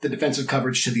flood the defensive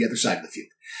coverage to the other side of the field.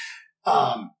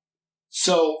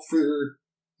 So for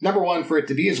number one, for it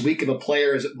to be as weak of a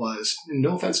player as it was,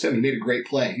 no offense to him, he made a great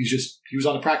play. He was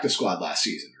on a practice squad last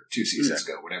season or 2 seasons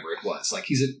ago, whatever it was. Like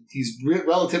he's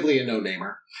relatively a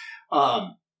no-namer.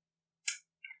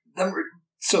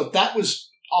 So that was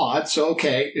odd. So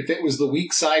okay, if it was the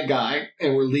weak side guy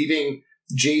and we're leaving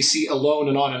JC alone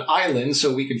and on an island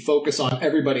so we can focus on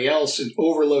everybody else and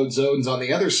overload zones on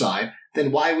the other side,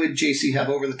 then why would JC have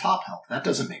over-the-top help? That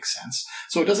doesn't make sense.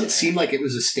 So it doesn't seem like it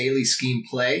was a Staley scheme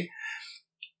play.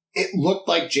 It looked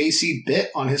like JC bit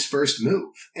on his first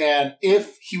move. And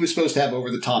if he was supposed to have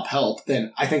over-the-top help,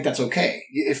 then I think that's okay.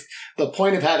 If the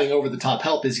point of having over-the-top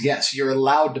help is, yes, you're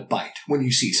allowed to bite when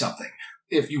you see something.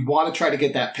 If you want to try to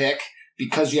get that pick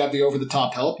because you have the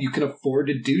over-the-top help, you can afford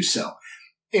to do so.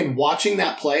 In watching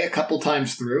that play a couple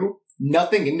times through,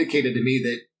 nothing indicated to me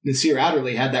that Nasir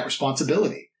Adderley had that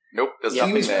responsibility. Nope, there's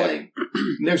nothing there.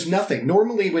 There's nothing.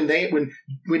 Normally, when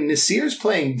Nasir's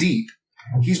playing deep,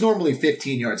 he's normally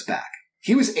 15 yards back.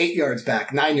 He was 8 yards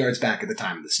back, 9 yards back at the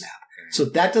time of the snap. So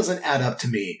that doesn't add up to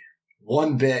me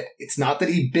one bit. It's not that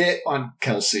he bit on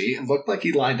Kelsey. It looked like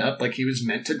he lined up like he was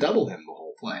meant to double him the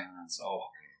whole play. So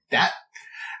that,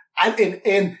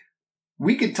 and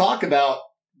we could talk about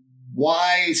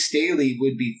why Staley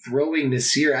would be throwing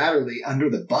Nasir Adderley under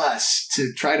the bus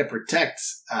to try to protect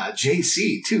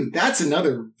JC, too. That's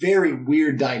another very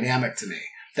weird dynamic to me.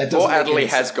 That doesn't or Adderley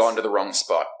has gone to the wrong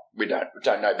spot. We don't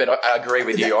know. But I agree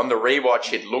with you. On the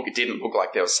rewatch, it didn't look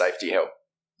like there was safety help.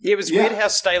 Yeah, it was weird how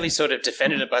Staley sort of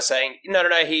defended it by saying, no,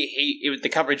 the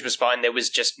coverage was fine. There was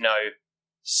just no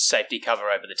safety cover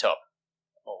over the top.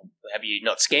 Well, have you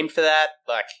not schemed for that?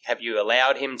 Like, have you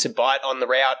allowed him to bite on the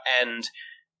route and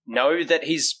know that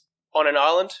he's on an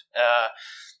island?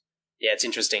 Yeah, it's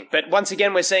interesting. But once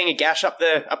again, we're seeing a gash up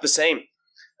the seam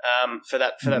for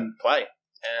that play.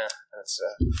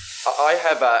 I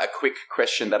have a quick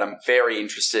question that I'm very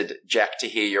interested, Jack, to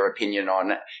hear your opinion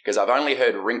on, because I've only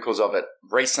heard wrinkles of it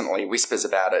recently, whispers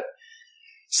about it.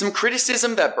 Some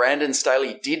criticism that Brandon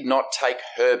Staley did not take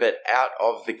Herbert out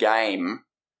of the game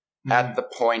at the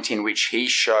point in which he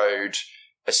showed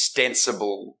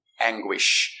ostensible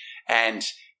anguish. And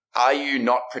are you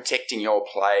not protecting your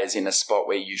players in a spot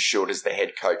where you should as the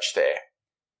head coach there?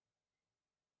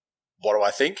 what do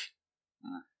I think?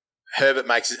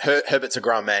 Herbert's a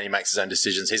grown man. He makes his own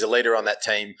decisions. He's a leader on that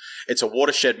team. It's a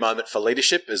watershed moment for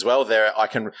leadership as well.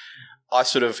 I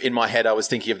sort of, in my head, I was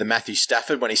thinking of the Matthew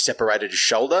Stafford when he separated his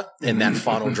shoulder in that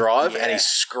final drive, and he's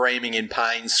screaming in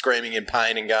pain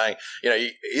and going,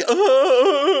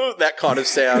 that kind of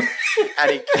sound.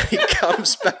 And he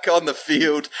comes back on the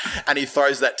field and he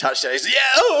throws that touchdown. He's and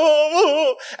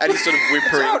he's sort of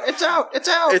whimpering. It's out. It's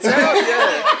out, yeah.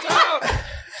 It's out.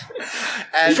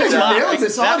 And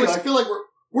this audio. I feel like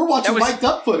we're watching mic'd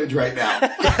up footage right now.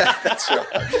 Yeah, that's right.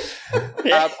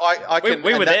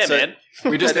 We were there, man.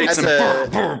 We just need some. Yeah,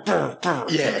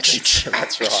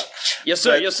 that's right. Yes,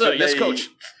 sir. Yes, sir. Yes, coach.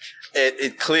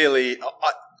 It clearly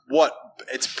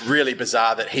it's really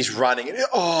bizarre that he's running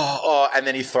and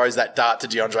then he throws that dart to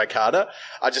DeAndre Carter.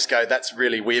 I just go, that's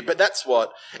really weird. But that's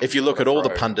what, if you look at all the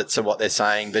pundits and what they're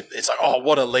saying, that it's like, oh,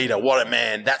 what a leader, what a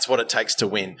man. That's what it takes to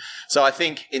win. So I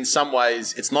think in some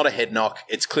ways it's not a head knock.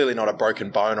 It's clearly not a broken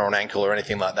bone or an ankle or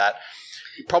anything like that.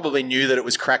 He probably knew that it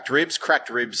was cracked ribs. Cracked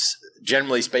ribs,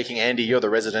 generally speaking, Andy, you're the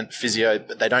resident physio,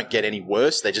 but they don't get any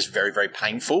worse. They're just very, very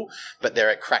painful. But they're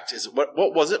at cracked.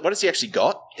 What was it? What has he actually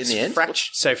got in the end?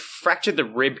 Fractured the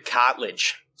rib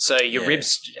cartilage. So your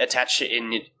ribs attach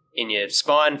in your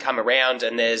spine, come around,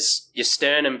 and there's your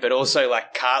sternum, but also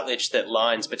like cartilage that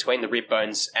lines between the rib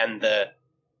bones and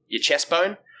your chest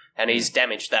bone. And he's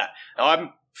damaged that.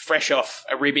 I'm fresh off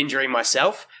a rib injury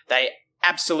myself. They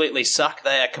absolutely suck.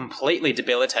 They are completely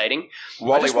debilitating.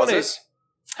 Wally, was it?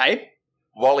 Hey?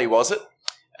 Wally, was it?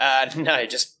 No,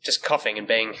 just coughing and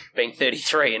being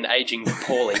 33 and aging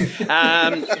poorly.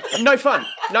 No fun.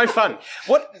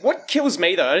 What kills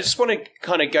me though? I just want to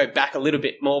kind of go back a little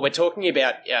bit more. We're talking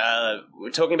about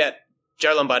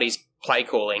Joe Lombardi's play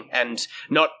calling and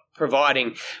not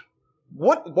providing.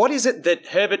 What is it that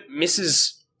Herbert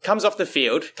misses? Comes off the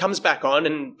field, comes back on,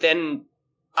 and then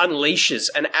unleashes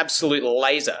an absolute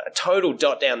laser, a total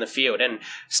dot down the field, and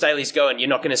Staley's going, you're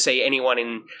not going to see anyone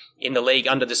in the league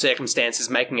under the circumstances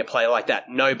making a play like that.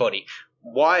 Nobody.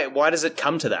 Why does it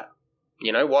come to that?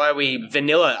 Why are we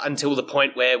vanilla until the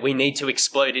point where we need to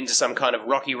explode into some kind of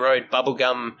Rocky Road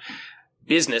bubblegum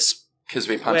business? Because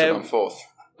we punted on fourth.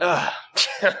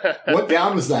 What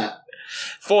down was that?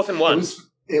 4th and 1.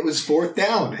 It was 4th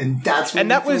down, and that's when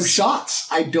we threw shots.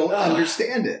 I don't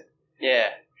understand it. Yeah.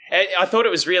 I thought it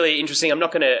was really interesting. I'm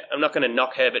not gonna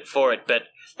knock Herbert for it, but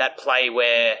that play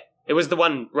where it was the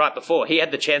one right before, he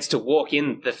had the chance to walk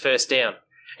in the first down,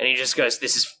 and he just goes,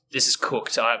 "This is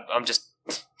cooked. I'm just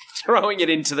throwing it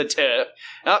into the turf."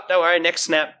 Oh, don't worry. Next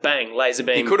snap, bang, laser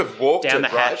beam. He could have walked down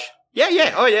it, the right? hash.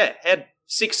 Yeah. Oh yeah, had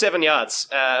 6-7 yards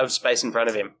of space in front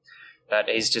of him, but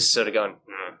he's just sort of going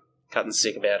cutting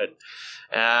sick about it.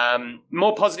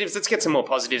 More positives. Let's get some more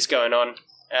positives going on.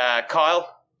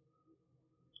 Kyle.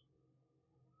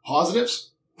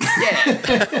 Positives?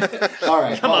 Yeah. All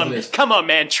right. Positives. Come on,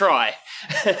 man. Try.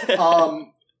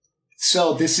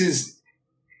 So this is,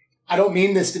 I don't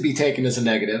mean this to be taken as a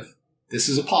negative. This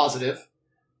is a positive.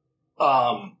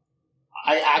 I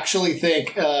actually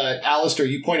think, Alistair,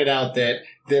 you pointed out that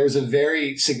there was a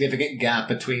very significant gap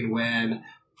between when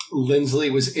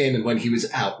Lindsley was in and when he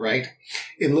was out, right?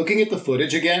 In looking at the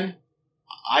footage again,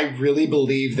 I really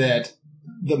believe that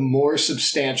the more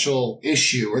substantial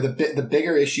issue, or the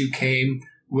bigger issue, came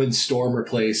when Storm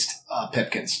replaced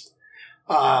Pipkins.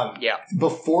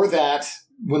 Before that,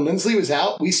 when Lindsley was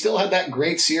out, we still had that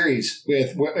great series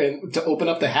to open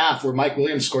up the half where Mike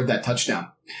Williams scored that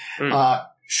touchdown.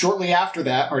 Shortly after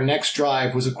that, our next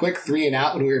drive was a quick 3 and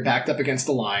out when we were backed up against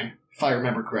the line, if I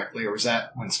remember correctly, or was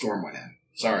that when Storm went in?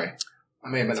 Sorry, I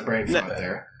may have been a brain fart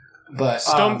there. But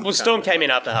Storm came in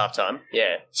after halftime.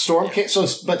 Yeah, Storm came.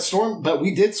 But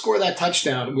we did score that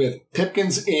touchdown with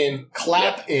Pipkins in,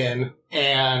 Clapp in,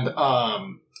 and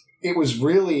it was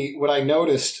really what I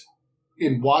noticed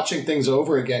in watching things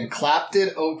over again. Clapp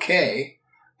did okay.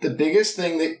 The biggest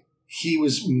thing that he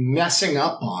was messing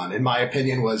up on, in my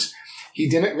opinion, was he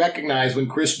didn't recognize when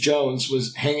Chris Jones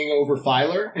was hanging over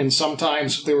Filer, and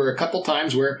sometimes there were a couple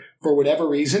times where, for whatever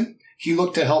reason, he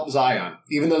looked to help Zion,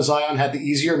 even though Zion had the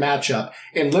easier matchup,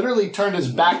 and literally turned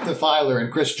his back to Filer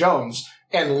and Chris Jones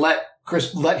and let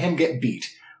him get beat.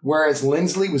 Whereas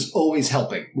Lindsley was always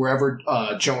helping wherever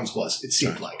Jones was, it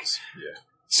seemed like. Yeah.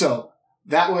 So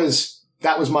that was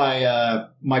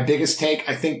my biggest take.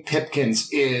 I think Pipkins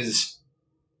is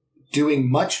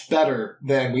doing much better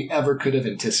than we ever could have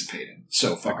anticipated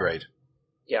so far. Agreed.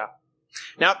 Yeah.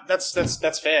 Now that's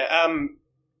fair.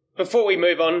 Before we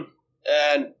move on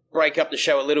and break up the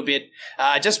show a little bit,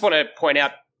 I just want to point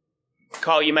out,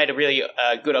 Kyle, you made a really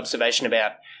good observation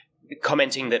about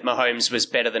commenting that Mahomes was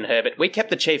better than Herbert. We kept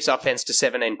the Chiefs' offense to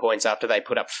 17 points after they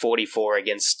put up 44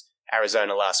 against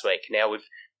Arizona last week. Now we've,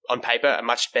 on paper, a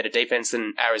much better defense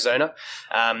than Arizona.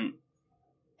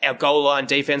 Our goal line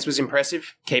defense was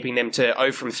impressive, keeping them to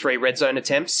 0 from 3 red zone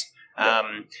attempts.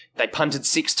 They punted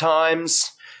 6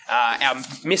 times. Our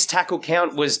missed tackle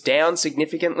count was down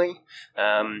significantly.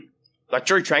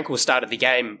 Drew Tranquil started the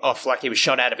game off like he was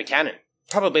shot out of a cannon.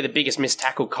 Probably the biggest missed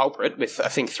tackle culprit with, I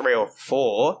think, 3 or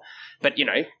 4. But,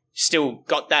 still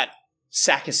got that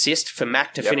sack assist for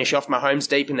Mac to finish off Mahomes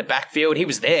deep in the backfield. He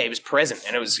was there. He was present,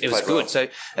 and it was good. Well. So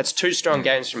that's 2 strong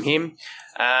games from him.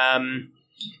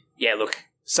 Look,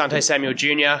 Sante Samuel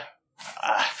Jr.,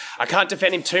 I can't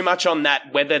defend him too much on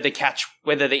that, whether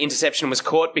the interception was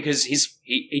caught, because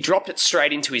he dropped it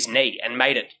straight into his knee and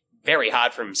made it very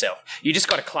hard for himself. You just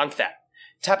got to clunk that.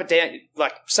 Tap it down,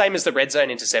 same as the red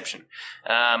zone interception.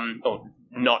 Or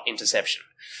not interception.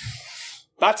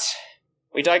 But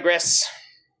we digress.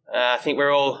 I think we're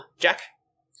all... Jack?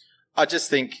 I just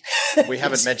think we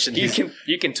haven't mentioned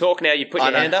You can talk now. You put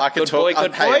your hand up. I can talk.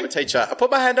 Good boy. I'm a teacher. I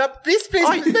put my hand up. Please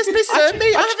serve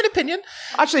me. I have an opinion.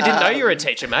 I actually didn't know you were a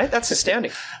teacher, mate. That's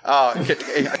astounding.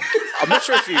 I'm not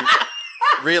sure if you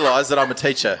realise that I'm a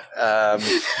teacher.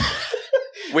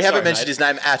 We haven't mentioned his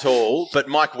name at all, but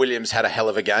Mike Williams had a hell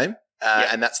of a game.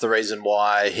 And that's the reason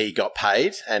why he got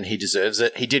paid, and he deserves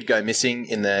it. He did go missing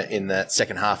in the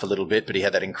second half a little bit, but he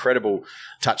had that incredible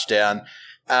touchdown.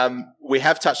 We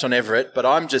have touched on Everett, but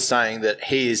I'm just saying that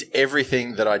he is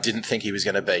everything that I didn't think he was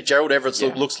going to be. Gerald Everett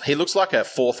looks like a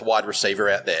 4th wide receiver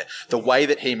out there. The way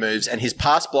that he moves and his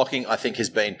pass blocking, I think, has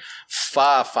been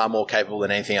far, far more capable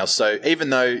than anything else. So even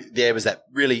though there was that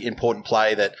really important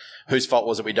play that whose fault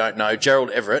was it, we don't know,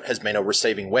 Gerald Everett has been a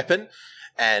receiving weapon,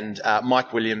 and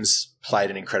Mike Williams played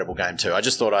an incredible game too. I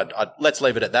just thought I'd let's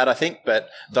leave it at that, I think, but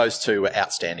those 2 were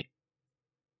outstanding.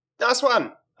 Nice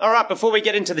one. All right, before we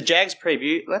get into the Jags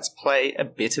preview, let's play a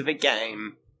bit of a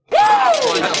game. 2000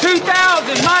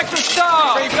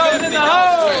 Microsoft goes in the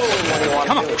hole.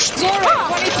 Come on. 023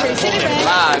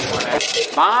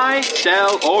 Citibank. Buy,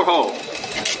 sell, or hold.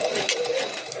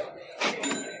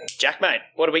 Jack, mate,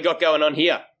 what do we got going on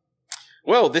here?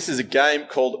 Well, this is a game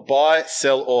called Buy,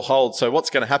 Sell, or Hold. So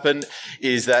what's going to happen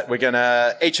is that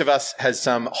each of us has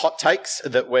some hot takes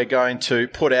that we're going to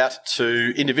put out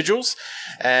to individuals,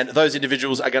 and those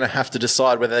individuals are going to have to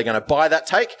decide whether they're going to buy that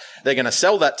take, they're going to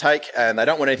sell that take, and they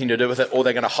don't want anything to do with it, or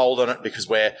they're going to hold on it because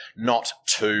we're not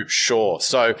too sure.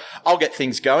 So I'll get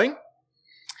things going.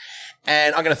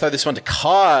 And I'm going to throw this one to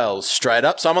Kyle straight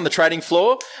up. So I'm on the trading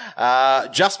floor.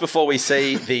 Just before we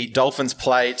see the Dolphins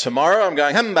play tomorrow, I'm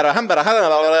going, I'm going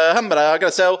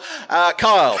to sell.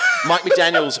 Kyle, Mike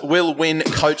McDaniels will win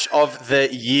Coach of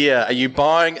the Year. Are you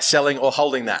buying, selling, or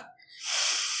holding that?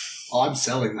 Oh, I'm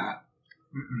selling that.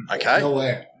 Okay. No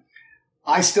way.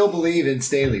 I still believe in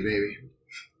Staley, baby.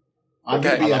 I'm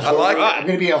going to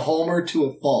be a homer to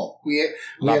a fault. We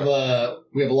have a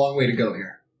long way to go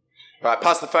here. Right,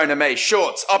 pass the phone to me.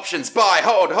 Shorts, options, buy,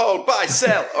 hold, buy,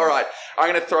 sell. All right, I'm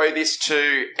going to throw this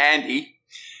to Andy.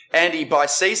 Andy, by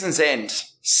season's end,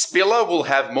 Spiller will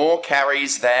have more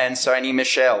carries than Sony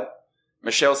Michel.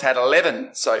 Michel's had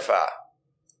 11 so far.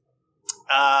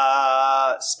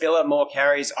 Spiller more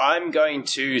carries. I'm going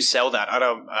to sell that. I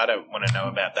don't want to know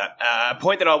about that. A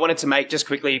point that I wanted to make just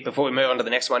quickly before we move on to the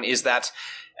next one is that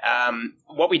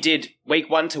what we did week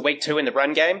 1 to week 2 in the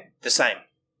run game, the same.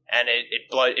 And it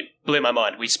blew my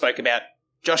mind. We spoke about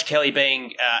Josh Kelly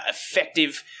being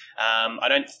effective. I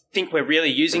don't think we're really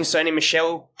using Sony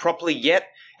Michel properly yet,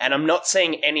 and I'm not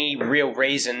seeing any real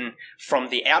reason from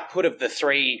the output of the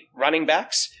 3 running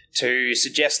backs to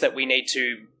suggest that we need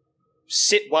to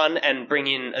sit one and bring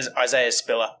in Isaiah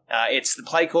Spiller. It's the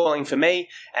play calling for me,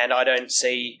 and I don't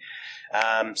see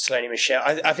Sony Michel.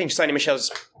 I think Sony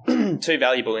Michel's too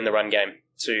valuable in the run game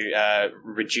to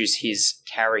reduce his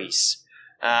carries.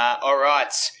 All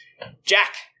right,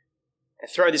 Jack, I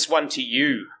throw this one to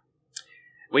you.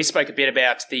 We spoke a bit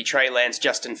about the Trey Lance,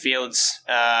 Justin Fields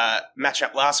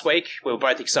matchup last week. We were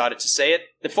both excited to see it.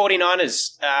 The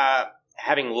 49ers,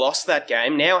 having lost that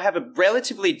game, now have a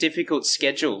relatively difficult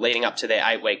schedule leading up to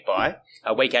their week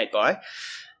 8 bye.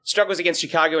 Struggles against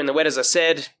Chicago in the wet, as I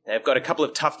said. They've got a couple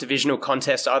of tough divisional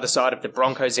contests either side of the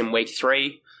Broncos in week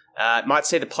 3. Might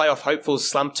see the playoff hopefuls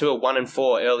slump to a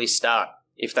 1-4 early start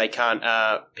if they can't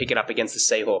pick it up against the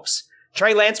Seahawks.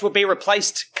 Trey Lance will be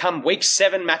replaced come week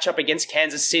 7 matchup against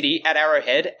Kansas City at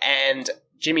Arrowhead, and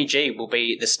Jimmy G will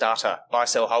be the starter. Buy,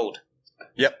 sell, hold.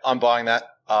 Yep, I'm buying that.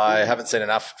 I haven't seen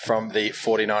enough from the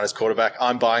 49ers quarterback.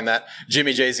 I'm buying that.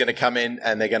 Jimmy G is going to come in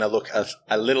and they're going to look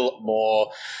a little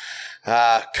more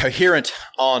coherent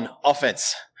on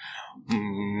offense.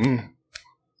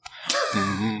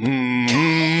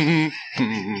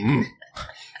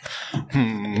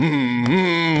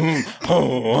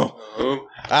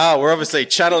 We're obviously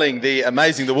channeling the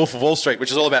amazing The Wolf of Wall Street, which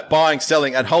is all about buying,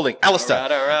 selling, and holding. Alistair, All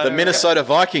right, the Minnesota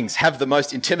Vikings have the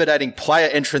most intimidating player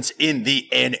entrance in the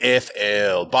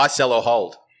NFL. Buy, sell, or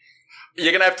hold?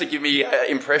 You're going to have to give me an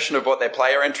impression of what their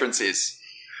player entrance is.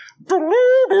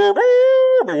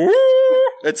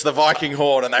 It's the Viking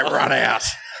horn and they run out.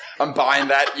 I'm buying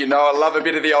that. You know, I love a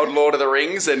bit of the old Lord of the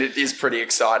Rings, and it is pretty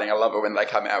exciting. I love it when they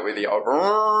come out with the old...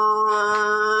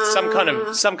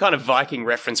 Some kind of Viking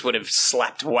reference would have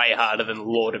slapped way harder than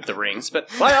Lord of the Rings, but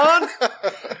play on.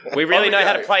 We really know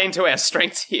how to play into our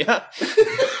strengths here.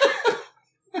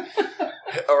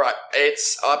 All right,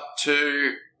 it's up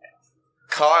to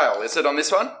Kyle. Is it on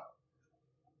this one?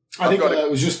 I think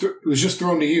it was just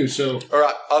thrown to you. So, all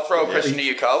right, I'll throw a question to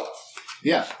you, Kyle.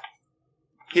 Yeah.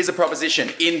 Here's a proposition.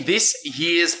 In this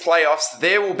year's playoffs,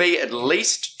 there will be at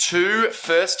least 2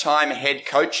 first-time head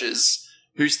coaches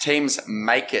whose teams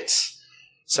make it.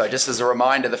 So just as a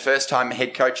reminder, the first-time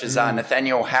head coaches are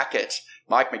Nathaniel Hackett,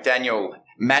 Mike McDaniel,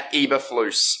 Matt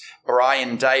Eberflus,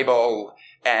 Brian Daboll,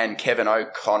 and Kevin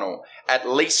O'Connell. At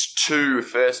least 2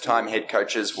 first-time head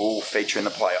coaches will feature in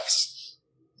the playoffs.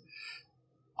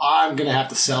 I'm going to have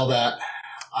to sell that.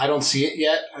 I don't see it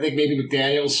yet. I think maybe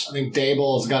McDaniels. I think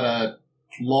Daboll has got a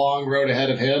long road ahead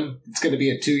of him. It's going to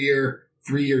be a 2-year,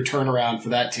 3-year turnaround for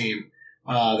that team,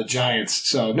 the Giants.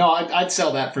 So, no, I'd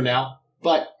sell that for now.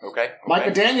 But okay. Mike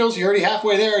McDaniels, you're already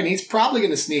halfway there, and he's probably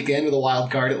going to sneak in with a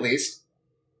wild card at least.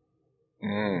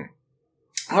 All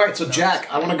right, so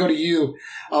Jack, I want to go to you.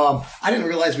 I didn't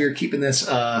realize we were keeping this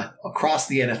across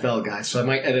the NFL, guys, so I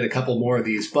might edit a couple more of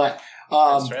these. But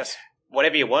stress.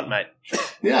 Whatever you want, mate.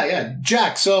 Yeah.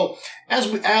 Jack, so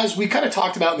as we kind of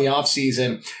talked about in the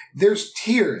offseason, there's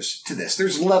tiers to this.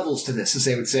 There's levels to this, as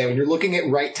they would say, when you're looking at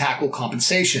right tackle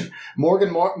compensation.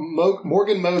 Morgan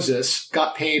Moses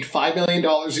got paid $5 million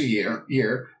a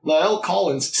year. La'el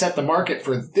Collins set the market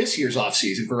for this year's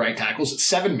offseason for right tackles at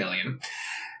 $7 million.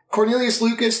 Cornelius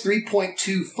Lucas,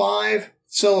 3.25.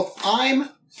 So if I'm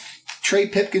Trey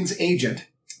Pipkins' agent,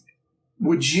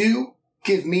 would you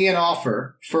give me an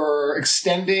offer for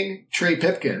extending Trey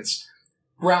Pipkins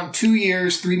around 2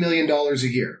 years, $3 million a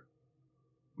year?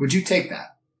 Would you take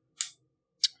that?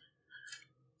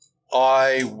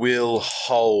 I will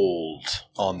hold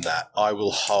on that. I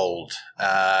will hold.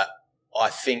 I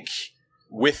think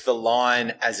with the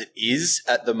line as it is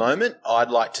at the moment, I'd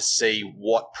like to see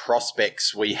what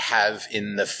prospects we have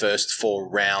in the first 4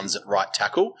 rounds at right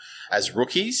tackle as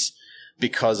rookies,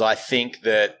 because I think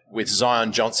that with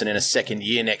Zion Johnson in a second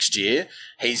year next year,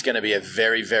 he's going to be a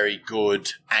very, very good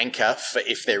anchor for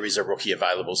if there is a rookie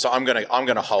available. So I'm going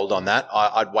to hold on that.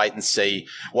 I'd wait and see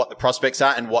what the prospects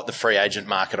are and what the free agent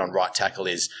market on right tackle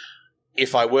is.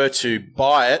 If I were to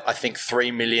buy it, I think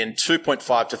 $3 million,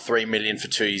 2.5 to $3 million for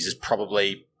 2 years is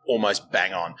probably almost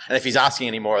bang on. And if he's asking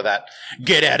any more of that,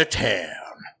 get out of town.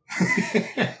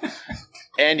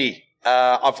 Andy,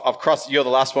 I've crossed. You're the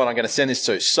last one I'm going to send this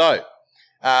to. So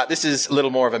this is a little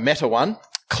more of a meta one.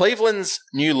 Cleveland's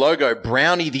new logo,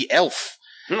 Brownie the Elf,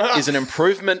 is an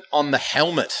improvement on the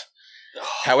helmet.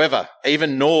 However,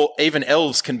 even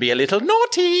elves can be a little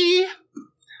naughty.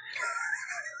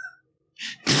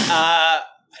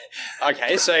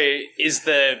 Okay, so is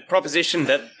the proposition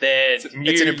that their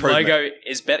new logo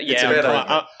is better?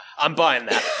 Yeah, I'm buying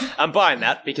that. I'm buying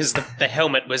that because the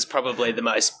helmet was probably the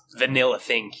most vanilla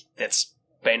thing that's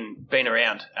been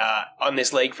around on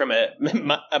this league from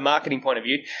a marketing point of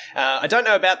view. I don't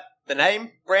know about the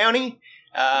name Brownie.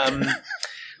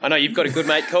 I know you've got a good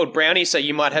mate called Brownie, so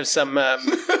you might have some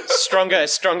stronger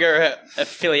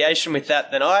affiliation with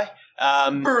that than I.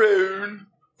 Maroon.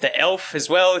 The Elf as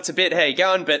well. It's a bit how you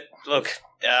going, but look,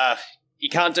 you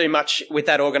can't do much with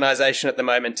that organisation at the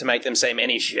moment to make them seem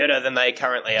any shitter than they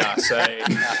currently are.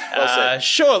 So,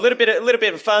 sure, a little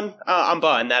bit of fun. I'm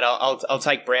buying that. I'll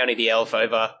take Brownie the Elf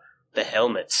over the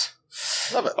helmets.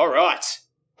 Love it. All right,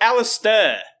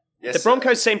 Alistair. Yes, the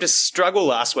Broncos seemed to struggle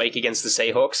last week against the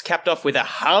Seahawks, capped off with a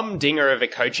humdinger of a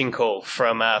coaching call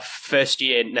from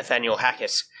first-year Nathaniel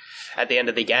Hackett at the end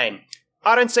of the game.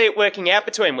 I don't see it working out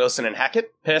between Wilson and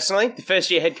Hackett, personally. The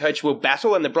first-year head coach will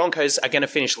battle, and the Broncos are going to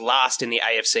finish last in the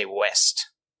AFC West.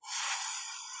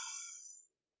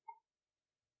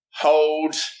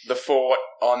 Hold the fort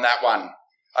on that one.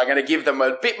 I'm going to give them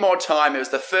a bit more time. It was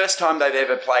the first time they've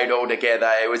ever played all together.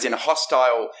 It was in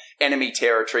hostile enemy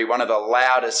territory, one of the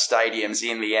loudest stadiums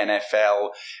in the NFL,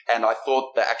 and I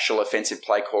thought the actual offensive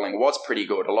play calling was pretty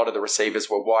good. A lot of the receivers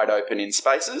were wide open in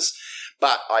spaces,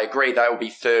 but I agree they will be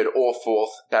third or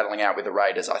fourth battling out with the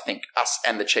Raiders. I think us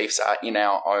and the Chiefs are in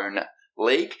our own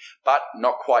league, but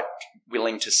not quite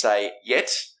willing to say yet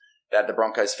that the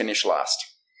Broncos finish last.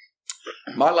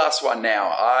 My last one now,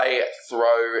 I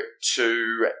throw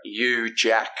to you,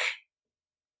 Jack.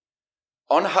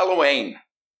 On Halloween,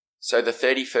 so the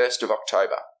 31st of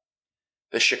October,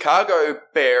 the Chicago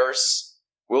Bears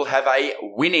will have a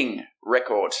winning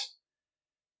record.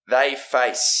 They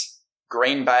face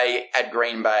Green Bay at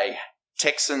Green Bay,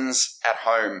 Texans at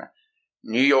home,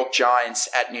 New York Giants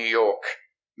at New York,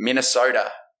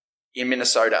 Minnesota in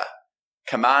Minnesota,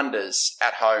 Commanders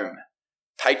at home,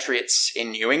 Patriots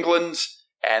in New England,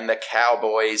 and the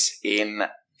Cowboys in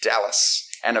Dallas.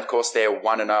 And, of course, they're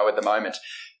 1-0 at the moment.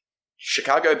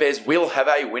 Chicago Bears will have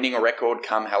a winning record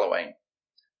come Halloween.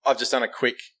 I've just done a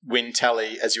quick win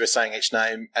tally as you were saying each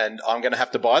name, and I'm going to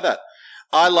have to buy that.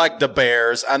 I like the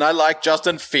Bears, and I like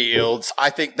Justin Fields. I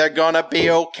think they're going to be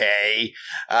okay.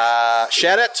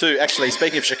 Shout out to, actually,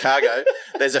 speaking of Chicago,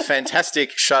 there's a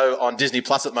fantastic show on Disney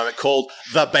Plus at the moment called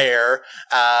The Bear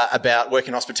about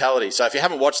working hospitality. So if you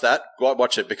haven't watched that, go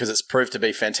watch it because it's proved to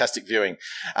be fantastic viewing.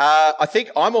 I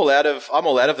think I'm all out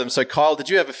of them. So Kyle, did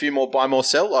you have a few more buy, more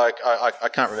sell? I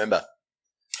can't remember.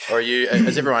 Or are you?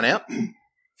 Is everyone out?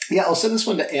 Yeah, I'll send this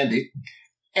one to Andy.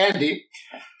 Andy,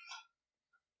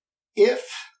 if,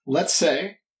 let's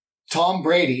say, Tom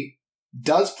Brady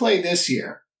does play this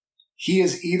year, he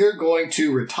is either going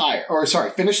to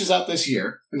finishes out this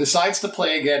year and decides to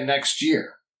play again next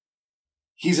year.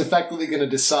 He's effectively going to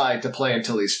decide to play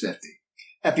until he's 50.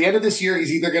 At the end of this year,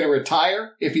 he's either going to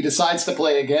retire. If he decides to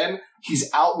play again, he's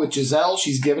out with Giselle.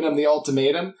 She's given him the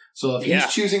ultimatum. So if he's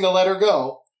choosing to let her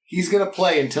go, he's going to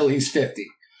play until he's 50.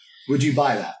 Would you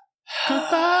buy that?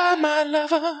 Goodbye, my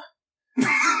lover.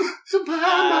 Goodbye,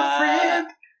 my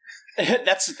friend.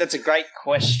 That's a great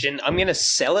question. I'm going to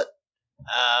sell it.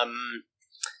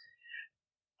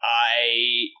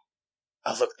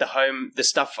 Look, the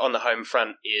stuff on the home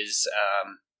front is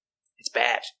it's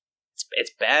bad.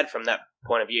 It's bad from that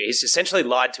point of view. He's essentially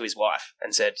lied to his wife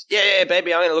and said, "Yeah,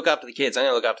 baby, I'm going to look after the kids.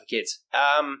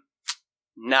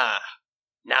 Nah,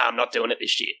 I'm not doing it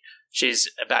this year. She's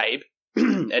a babe."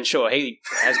 And sure, he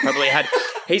has probably had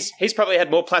he's probably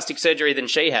had more plastic surgery than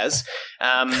she has.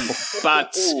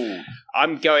 But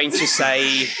I'm going to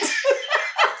say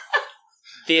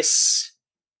this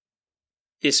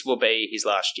will be his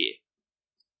last year.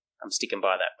 I'm sticking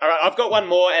by that. All right, I've got one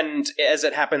more, and as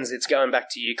it happens, it's going back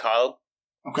to you, Kyle.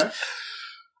 Okay.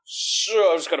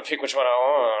 So I've just got to pick which one I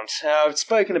want. I've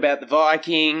spoken about the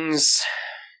Vikings.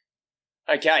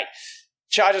 Okay.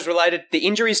 Chargers related, the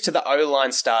injuries to the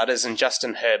O-line starters and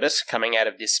Justin Herbert coming out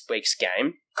of this week's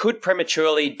game could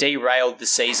prematurely derail the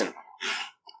season.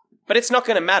 But it's not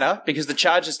going to matter because the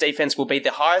Chargers defense will be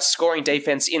the highest scoring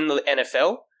defense in the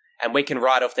NFL and we can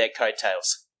ride off their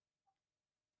coattails.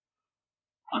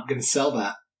 I'm going to sell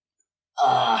that.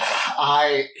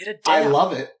 I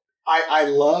love it. I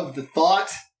love the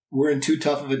thought. We're in too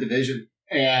tough of a division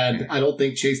and I don't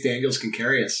think Chase Daniels can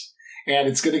carry us. And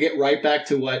it's going to get right back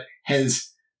to what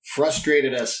has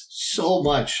frustrated us so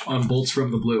much on Bolts from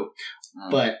the Blue.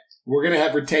 But we're going to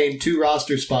have retained 2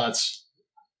 roster spots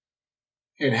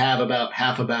and have about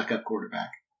half a backup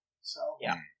quarterback. So,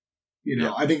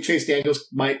 I think Chase Daniels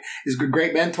is a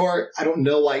great mentor. I don't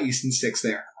know why Easton sticks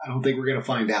there. I don't think we're going to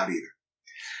find out either.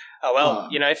 Oh, well,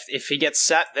 if he gets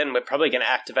sat, then we're probably going to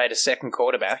activate a second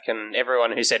quarterback. And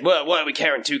everyone who said, well, why are we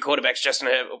carrying 2 quarterbacks,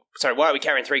 why are we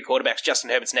carrying 3 quarterbacks? Justin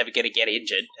Herbert's never going to get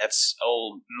injured. That's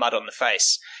all mud on the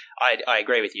face. I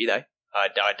agree with you, though. I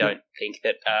don't think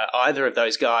that either of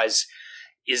those guys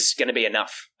is going to be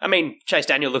enough. I mean, Chase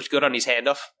Daniel looked good on his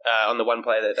handoff on the one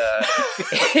play that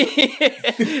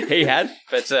he had.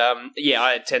 But,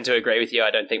 I tend to agree with you.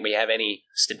 I don't think we have any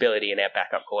stability in our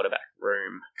backup quarterback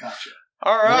room. Gotcha.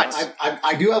 All right.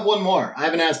 I do have one more. I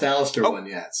haven't asked Alistair one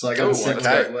yet, so I got to send it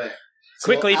right away.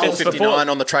 Quickly, before 59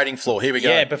 on the trading floor. Here we go.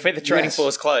 Yeah, before the trading floor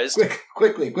is closed.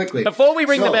 Quickly. Before we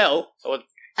ring the bell.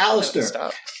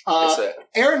 Alistair,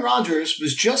 Aaron Rodgers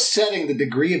was just setting the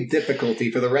degree of difficulty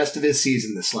for the rest of his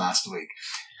season this last week.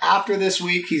 After this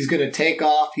week, he's going to take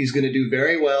off. He's going to do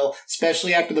very well,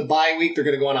 especially after the bye week. They're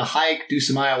going to go on a hike, do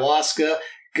some ayahuasca,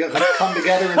 come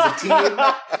together as a team,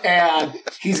 and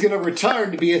he's going to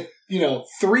return to be a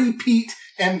 3-peat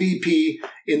MVP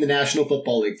in the National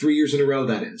Football League. 3 years in a row,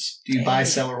 that is. Do you buy,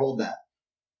 sell, or hold that?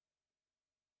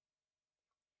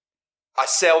 I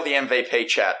sell the MVP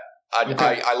chat.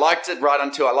 I liked it right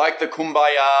until I liked the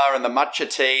kumbaya and the matcha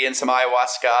tea and some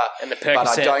ayahuasca. And the Percocets.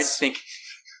 But I don't think...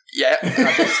 Yeah.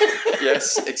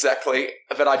 Yes, exactly.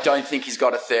 But I don't think he's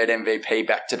got a third MVP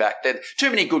back-to-back. There are too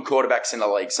many good quarterbacks in the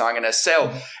league, so I'm going to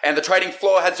sell. And the trading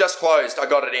floor has just closed. I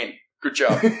got it in. Good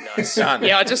job. Nice.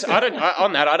 Yeah, I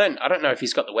don't know if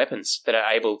he's got the weapons that are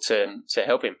able to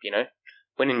help him, you know.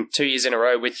 Winning 2 years in a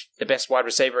row with the best wide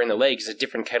receiver in the league is a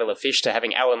different kettle of fish to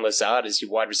having Alan Lazard as your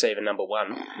wide receiver number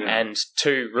one and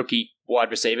 2 rookie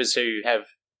wide receivers who have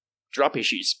drop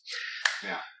issues.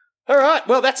 Yeah. All right.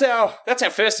 Well, that's our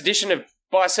first edition of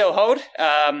Buy, Sell, Hold.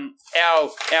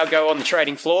 Our go on the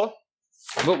trading floor.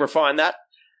 We'll refine that.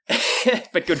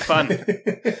 But good fun.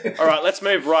 All right, let's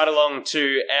move right along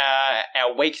to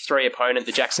our Week 3 opponent,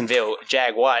 the Jacksonville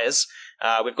Jaguars.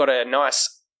 We've got a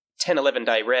nice 10-11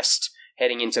 day rest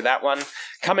heading into that one.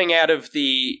 Coming out of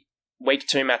the Week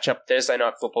 2 matchup, Thursday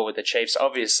Night Football with the Chiefs,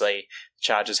 obviously, the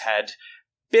Chargers had a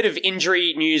bit of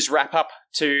injury news wrap-up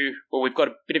we've got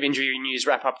a bit of injury news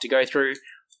wrap-up to go through.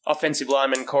 Offensive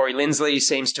lineman Corey Linsley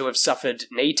seems to have suffered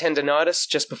knee tendonitis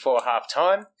just before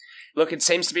half-time. Look, it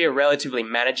seems to be a relatively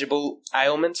manageable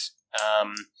ailment.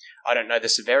 I don't know the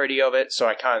severity of it, so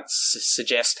I can't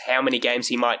suggest how many games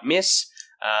he might miss.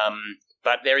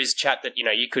 But there is chat that, you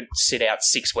know, you could sit out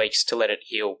 6 weeks to let it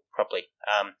heal properly.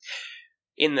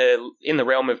 In the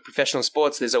realm of professional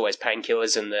sports, there's always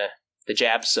painkillers and the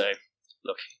jabs. So,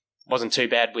 look, wasn't too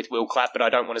bad with Will Clapp, but I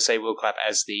don't want to see Will Clapp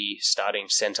as the starting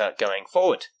centre going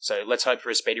forward. So let's hope for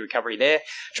a speedy recovery there.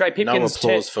 Trey Pipkins. No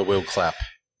applause for Will Clapp.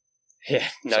 Yeah,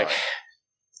 no.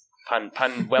 Sorry.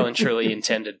 Pun well and truly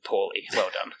intended poorly. Well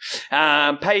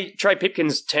done. Trey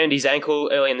Pipkins turned his ankle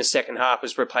early in the second half,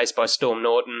 was replaced by Storm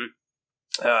Norton.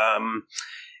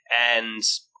 And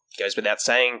goes without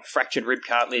saying, fractured rib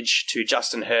cartilage to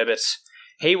Justin Herbert.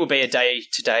 He will be a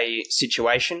day-to-day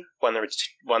situation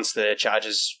once the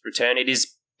Chargers return. It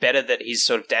is better that he's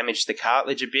sort of damaged the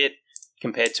cartilage a bit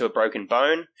compared to a broken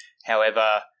bone.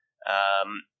 However,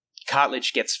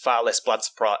 cartilage gets far less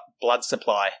blood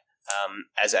supply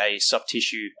as a soft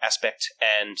tissue aspect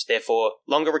and therefore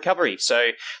longer recovery.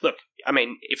 So, look, I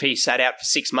mean, if he sat out for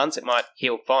 6 months, it might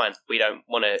heal fine. We don't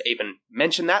want to even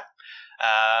mention that.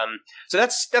 So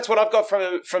that's what I've got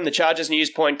from the Chargers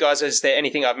news point, guys. Is there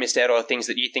anything I've missed out or things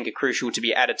that you think are crucial to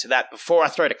be added to that before I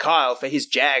throw to Kyle for his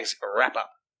Jags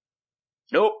wrap-up?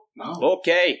 Nope. No.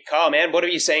 Okay, Kyle, man, what are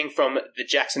you saying from the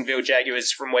Jacksonville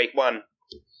Jaguars from Week 1?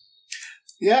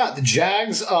 Yeah, the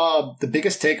Jags, the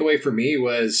biggest takeaway for me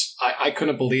was I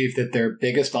couldn't believe that their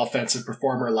biggest offensive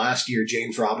performer last year,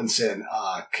 James Robinson,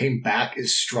 came back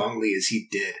as strongly as he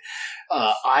did.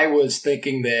 I was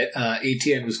thinking that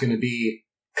Etienne was going to be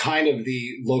kind of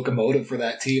the locomotive for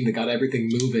that team that got everything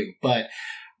moving. But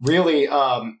really,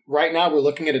 right now we're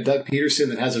looking at a Doug Peterson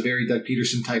that has a very Doug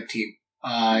Peterson type team.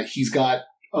 He's got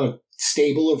a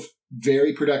stable of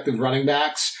very productive running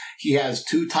backs. He has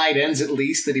 2 tight ends at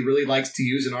least that he really likes to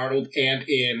use in Arnold and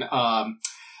in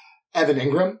Evan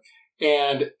Ingram.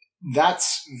 And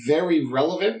that's very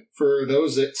relevant for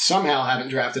those that somehow haven't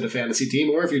drafted a fantasy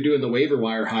team or if you're doing the waiver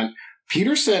wire hunt.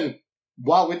 Peterson,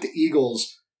 while with the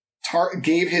Eagles,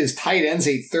 gave his tight ends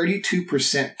a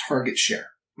 32% target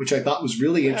share, which I thought was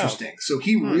really interesting. So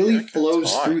he really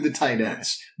flows through the tight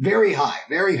ends. Very high,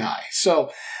 very high.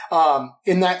 So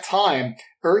in that time,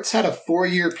 Ertz had a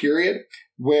 4-year period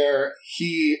where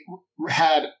he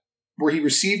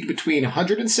received between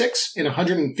 106 and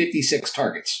 156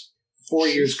 targets, 4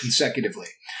 years consecutively.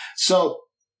 So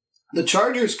the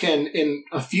Chargers can, in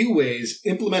a few ways,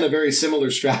 implement a very similar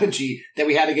strategy that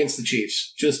we had against the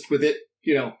Chiefs, just with it,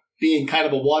 you know, being kind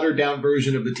of a watered-down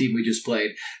version of the team we just played.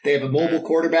 They have a mobile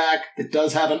quarterback that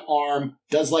does have an arm,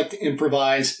 does like to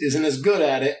improvise, isn't as good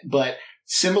at it, but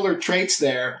similar traits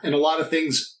there, and a lot of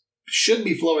things should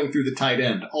be flowing through the tight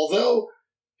end. Although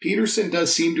Peterson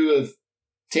does seem to have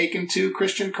taken to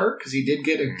Christian Kirk because he did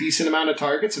get a decent amount of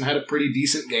targets and had a pretty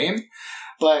decent game.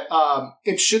 But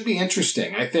it should be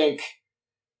interesting. I think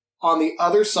on the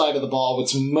other side of the ball,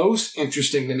 what's most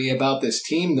interesting to me about this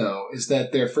team, though, is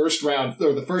that their first round,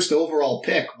 or the first overall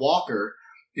pick, Walker,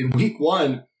 in Week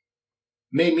 1,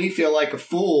 made me feel like a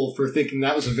fool for thinking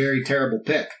that was a very terrible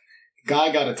pick.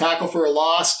 Guy got a tackle for a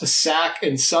loss, a sack,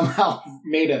 and somehow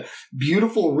made a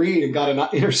beautiful read and got an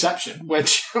interception,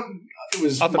 which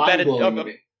was mind-blowing to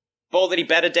me. Ball that he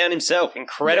batted down himself.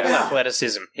 Incredible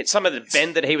athleticism. It's some of the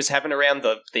bend that he was having around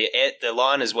the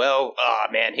line as well. Oh,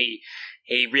 man, he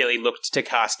really looked to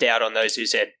cast doubt on those who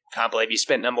said, can't believe you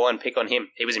spent number 1 pick on him.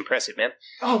 He was impressive, man.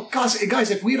 Oh,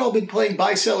 guys, if we'd all been playing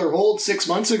buy, sell, or hold 6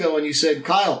 months ago and you said,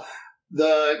 Kyle,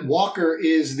 the Walker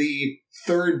is the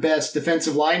third best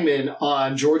defensive lineman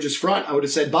on Georgia's front, I would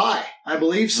have said bye. I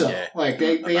believe so. Yeah. Like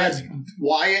they had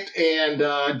Wyatt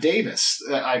and Davis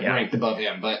I ranked above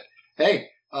him. But hey,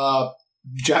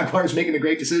 Jaguars making the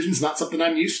great decisions, not something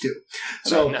I'm used to.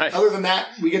 So other than that,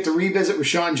 we get to revisit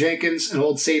Rashawn Jenkins, an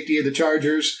old safety of the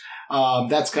Chargers.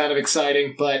 That's kind of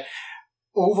exciting. But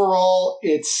overall,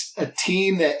 it's a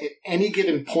team that at any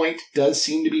given point does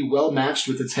seem to be well matched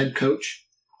with its head coach.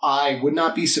 I would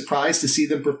not be surprised to see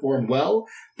them perform well.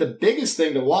 The biggest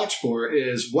thing to watch for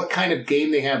is what kind of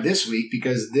game they have this week,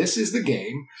 because this is the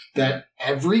game that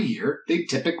every year they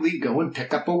typically go and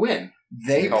pick up a win.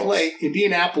 They play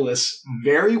Indianapolis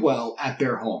very well at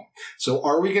their home. So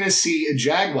are we going to see a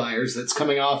Jaguars that's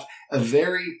coming off a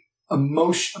very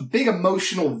big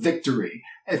emotional victory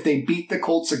if they beat the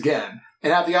Colts again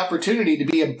and have the opportunity to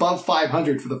be above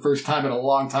 500 for the first time in a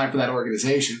long time for that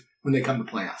organization when they come to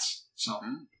play us? So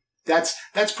that's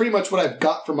pretty much what I've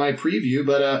got for my preview.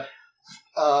 But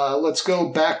let's go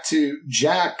back to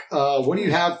Jack. What do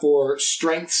you have for Jag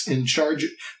strengths and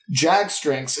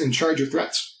Charger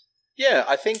threats? Yeah,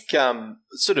 I think I'm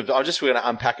just going to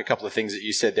unpack a couple of things that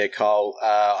you said there, Kyle.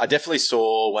 I definitely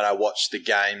saw when I watched the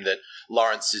game that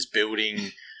Lawrence is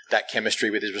building that chemistry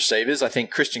with his receivers. I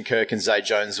think Christian Kirk and Zay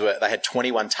Jones they had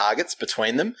 21 targets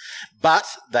between them, but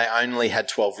they only had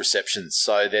 12 receptions.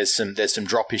 So there's some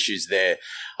drop issues there.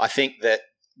 I think that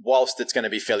whilst it's going to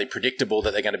be fairly predictable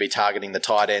that they're going to be targeting the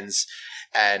tight ends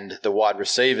and the wide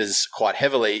receivers quite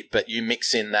heavily, but you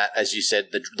mix in that, as you said,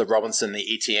 the Robinson, the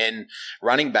Etienne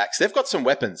running backs, they've got some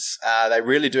weapons. They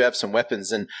really do have some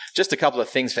weapons. And just a couple of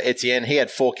things for Etienne. He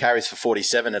had 4 carries for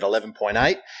 47 at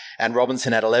 11.8, and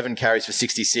Robinson had 11 carries for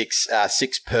 66,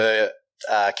 6 per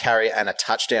carry and a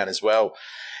touchdown as well.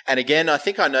 And again, I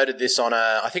think I noted this on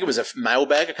I think it was a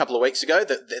mailbag a couple of weeks ago,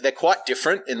 that they're quite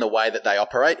different in the way that they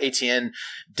operate. Etienne,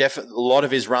 a lot of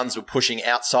his runs were pushing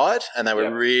outside, and they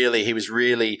were he was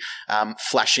really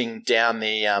flashing down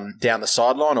the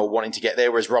sideline or wanting to get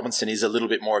there, whereas Robinson is a little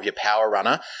bit more of your power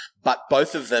runner. But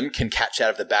both of them can catch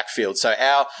out of the backfield. So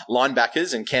our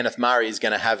linebackers and Kenneth Murray is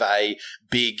going to have a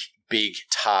big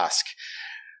task.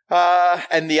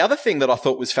 And the other thing that I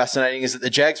thought was fascinating is that the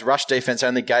Jags rush defense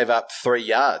only gave up 3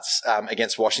 yards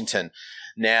against Washington.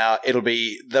 Now, it'll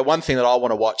be the one thing that I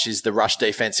want to watch is the rush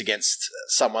defense against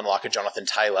someone like a Jonathan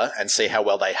Taylor and see how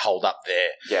well they hold up there.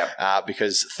 Yeah.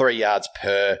 Because 3 yards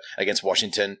per against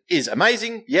Washington is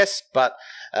amazing, yes, but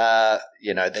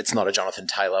that's not a Jonathan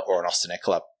Taylor or an Austin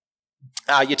Eckler.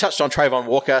 You touched on Trayvon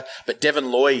Walker, but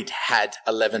Devin Lloyd had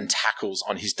 11 tackles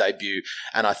on his debut,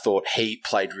 and I thought he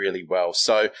played really well.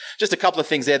 So just a couple of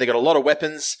things there. They've got a lot of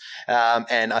weapons,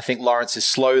 and I think Lawrence is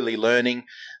slowly learning.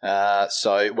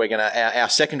 So we're going to our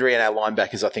secondary and our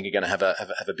linebackers, I think, are going to have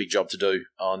a big job to do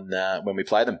on when we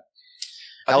play them.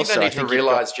 I think they need to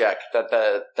realise, Jack,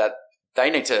 that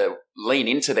they need to lean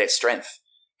into their strength,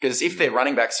 because if their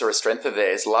running backs are a strength of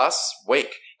theirs, last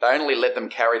week they only let them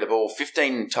carry the ball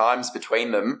 15 times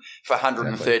between them for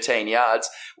 113 yards.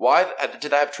 Why did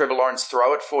they have Trevor Lawrence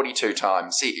throw it 42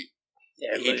 times?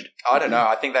 I don't know.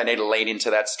 I think they need to lean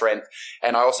into that strength.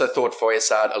 And I also thought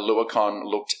Foyesade Aluakon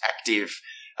looked active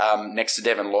next to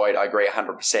Devin Lloyd. I agree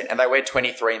 100%. And they were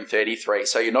 23 and 33.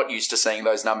 So you're not used to seeing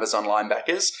those numbers on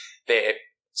linebackers. They're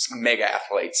mega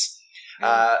athletes.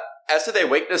 As to their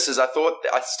weaknesses, I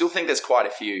still think there's quite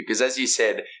a few, because as you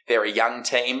said, they're a young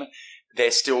team. They're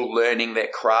still learning their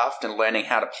craft and learning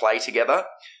how to play together.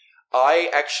 I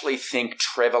actually think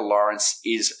Trevor Lawrence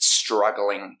is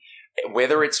struggling.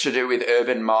 Whether it's to do with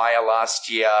Urban Meyer last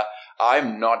year,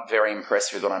 I'm not very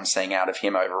impressed with what I'm seeing out of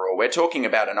him overall. We're talking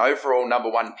about an overall number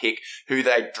 1 pick who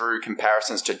they drew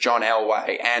comparisons to John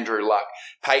Elway, Andrew Luck,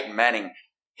 Peyton Manning.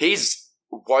 He's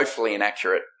woefully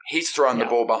inaccurate. He's throwing the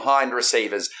ball behind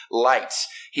receivers late.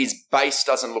 His base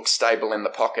doesn't look stable in the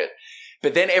pocket.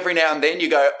 But then every now and then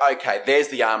you go, okay, there's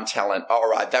the arm talent. All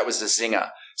right, that was a zinger.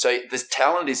 So the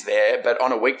talent is there, but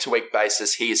on a week-to-week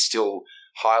basis, he is still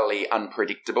highly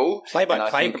unpredictable.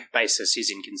 Play-by-play basis,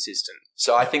 he's inconsistent.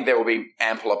 So I think there will be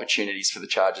ample opportunities for the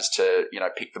Chargers to,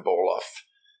 pick the ball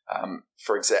off,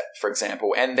 for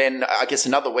example. And then I guess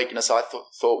another weakness I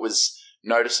thought was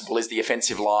noticeable is the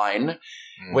offensive line.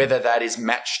 Whether that is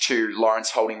matched to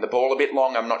Lawrence holding the ball a bit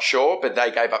long, I'm not sure, but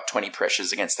they gave up 20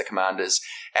 pressures against the Commanders,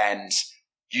 and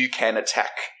you can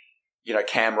attack,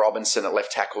 Cam Robinson at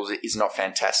left tackle is not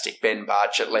fantastic. Ben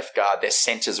Barch at left guard, their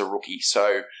center's a rookie.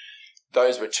 So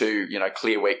those were two,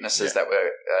 clear weaknesses that were,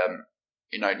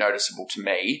 noticeable to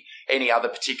me. Any other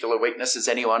particular weaknesses?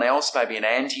 Anyone else? Maybe an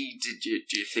Andy? Do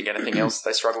you think anything else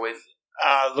they struggle with?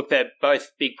 Look, they're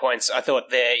both big points. I thought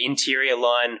their interior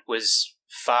line was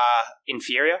far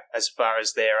inferior as far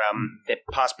as their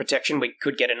pass protection. We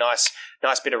could get a nice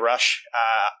bit of rush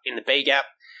in the B gap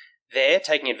there,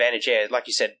 taking advantage. Yeah, like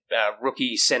you said,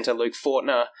 rookie centre Luke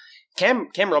Fortner. Cam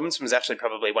Robinson was actually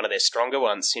probably one of their stronger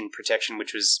ones in protection,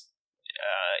 which was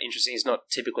interesting. He's not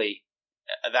typically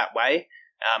that way.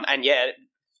 And yeah,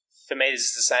 for me, this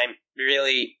is the same.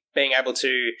 Really being able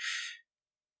to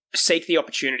seek the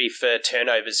opportunity for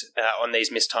turnovers on these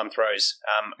mistimed throws.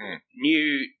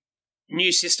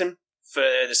 New system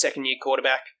for the second-year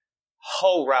quarterback.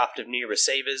 Whole raft of new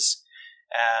receivers.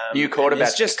 New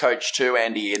quarterback coach too,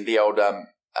 Andy, in the old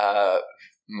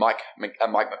Mike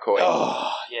McCoy.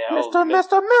 Oh, yeah.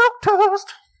 Mr.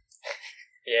 Milquetoast.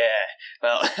 Yeah,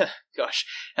 well, gosh,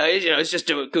 it's just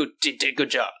did a good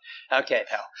job. Okay,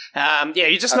 pal.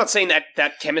 You're just not seeing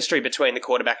that chemistry between the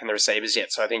quarterback and the receivers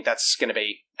yet, so I think that's going to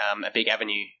be a big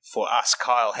avenue for us.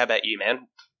 Kyle, how about you, man?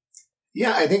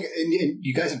 Yeah, I think, and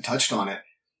you guys have touched on it,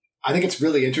 I think it's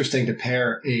really interesting to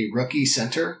pair a rookie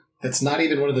center that's not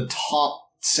even one of the top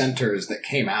centers that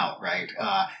came out, right?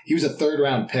 He was a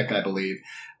third-round pick, I believe,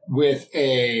 with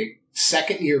a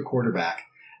second-year quarterback.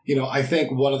 I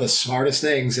think one of the smartest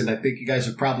things, and I think you guys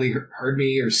have probably heard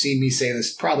me or seen me say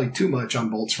this probably too much on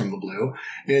Bolts from the Blue,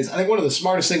 is I think one of the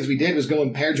smartest things we did was go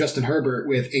and pair Justin Herbert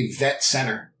with a vet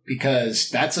center, because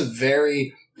that's a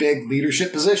very big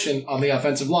leadership position on the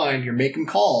offensive line. You're making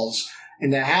calls,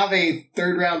 and to have a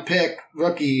third-round pick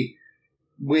rookie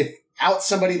without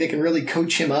somebody that can really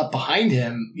coach him up behind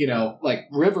him, like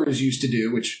Rivers used to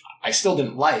do, which I still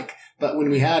didn't like. But when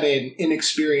we had an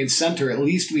inexperienced center, at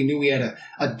least we knew we had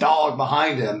a dog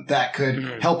behind him that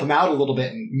could help him out a little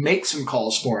bit and make some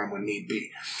calls for him when need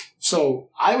be. So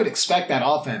I would expect that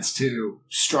offense to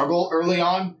struggle early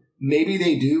on. Maybe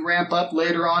they do ramp up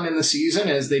later on in the season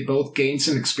as they both gain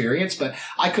some experience. But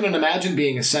I couldn't imagine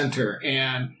being a center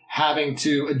and having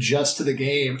to adjust to the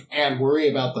game and worry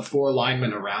about the four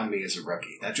linemen around me as a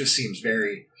rookie. That just seems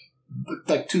very,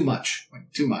 too much.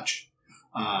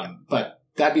 But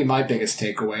that'd be my biggest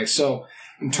takeaway. So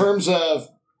in terms of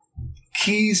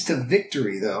keys to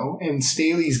victory, though, and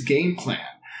Staley's game plan,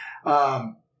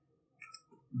 guys,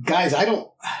 I don't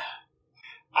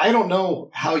know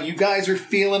how you guys are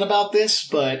feeling about this,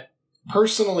 but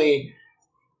personally,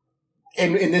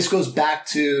 and this goes back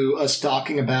to us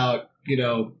talking about,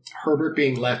 Herbert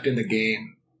being left in the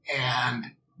game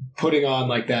and putting on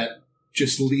like that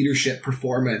just leadership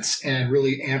performance and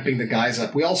really amping the guys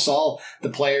up. We all saw the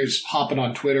players hopping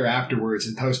on Twitter afterwards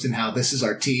and posting how this is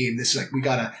our team. This is like, we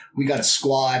got a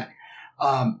squad.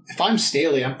 If I'm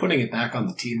Staley, I'm putting it back on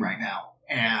the team right now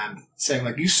and saying,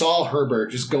 like, you saw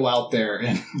Herbert just go out there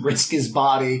and risk his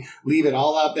body, leave it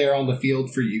all out there on the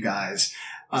field for you guys.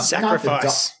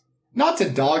 Sacrifice. Not to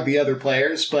dog the other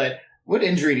players, but what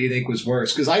injury do you think was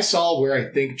worse? Because I saw where I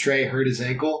think Trey hurt his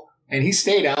ankle. And he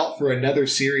stayed out for another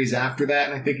series after that,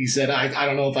 and I think he said, I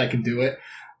don't know if I can do it.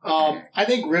 I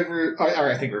think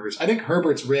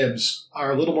Herbert's ribs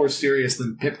are a little more serious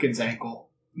than Pipkin's ankle.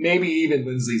 Maybe even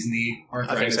Lindsley's knee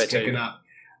arthritis kicking up.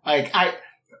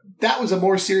 That was a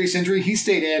more serious injury. He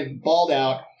stayed in, balled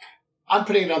out. I'm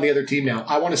putting it on the other team now.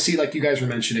 I want to see, like you guys were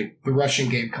mentioning, the rushing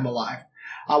game come alive.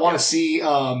 I want to see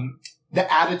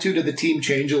the attitude of the team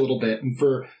change a little bit, and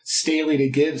for Staley to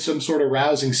give some sort of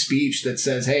rousing speech that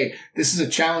says, hey, this is a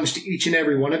challenge to each and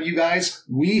every one of you guys.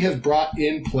 We have brought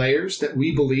in players that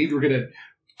we believe are going to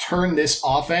turn this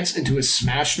offense into a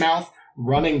smash mouth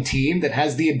running team that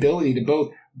has the ability to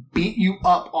both beat you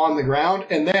up on the ground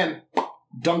and then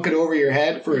dunk it over your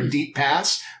head for a deep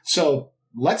pass. So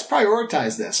let's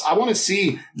prioritize this. I want to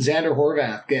see Xander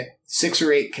Horvath get 6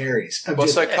 or 8 carries.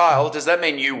 So Kyle, does that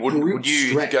mean would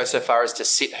you go so far as to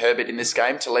sit Herbert in this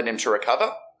game to let him to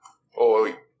recover,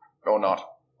 or not?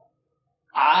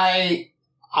 I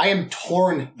am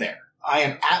torn there. I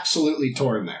am absolutely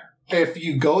torn there. If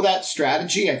you go that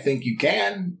strategy, I think you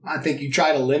can. I think you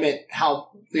try to limit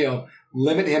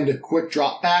him to quick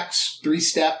drop backs,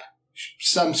 3-step,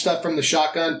 some stuff from the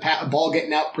shotgun, ball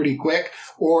getting out pretty quick,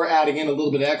 or adding in a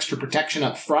little bit of extra protection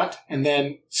up front and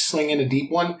then sling in a deep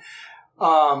one.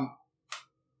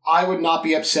 I would not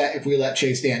be upset if we let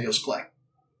Chase Daniels play.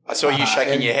 I saw you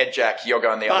shaking your head, Jack. You're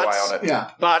going the other way on it.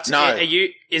 Yeah. But no.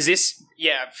 Is this,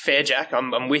 fair, Jack,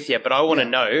 I'm with you, but I want to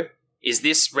know, is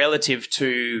this relative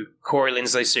to Corey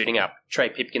Lindsley suiting up, Trey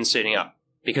Pipkin suiting up?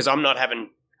 Because I'm not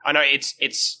having, I know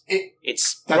it's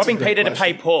robbing Peter to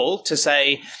pay Paul to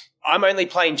say, I'm only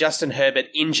playing Justin Herbert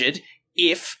injured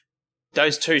if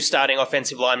those 2 starting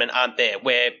offensive linemen aren't there,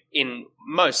 where in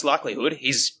most likelihood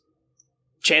his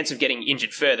chance of getting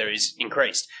injured further is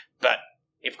increased. But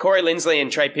if Corey Lindsley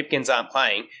and Trey Pipkins aren't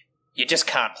playing, you just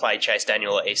can't play Chase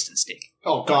Daniel or Easton Stick.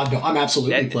 Oh, God, no. I'm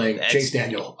absolutely playing Chase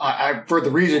Daniel. I for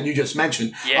the reason you just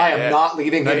mentioned. I am not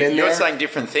leaving him in there. You're saying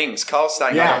different things. Kyle's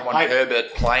saying I don't want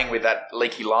Herbert playing with that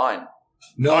leaky line.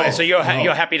 No. So you're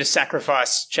happy to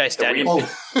sacrifice Chase Daniel?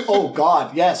 Oh,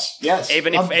 God, yes.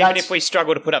 Even if we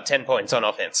struggle to put up 10 points on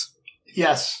offense.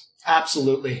 Yes,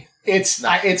 absolutely. It's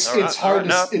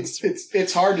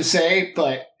hard to say,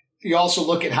 but you also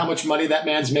look at how much money that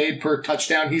man's made per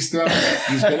touchdown he's thrown.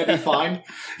 He's going to be fine.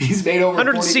 He's made over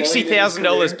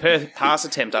 $160,000 per pass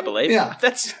attempt, I believe. Yeah,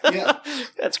 that's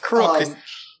crook.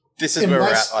 This is where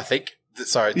we're at, I think.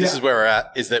 Sorry, this is where we're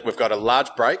at, is that we've got a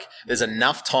large break. There's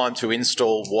enough time to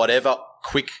install whatever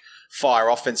quick fire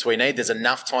offense we need. There's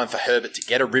enough time for Herbert to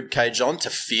get a rib cage on,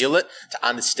 to feel it, to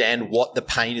understand what the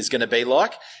pain is going to be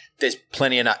like. There's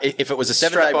plenty enough. If it was a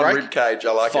 7-day break, rib cage,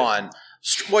 I like fine. It.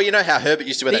 Well, you know how Herbert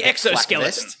used to wear that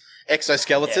exoskeleton. If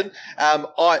I'm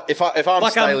like,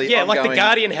 Staley, I'm like going, the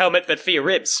Guardian helmet, but for your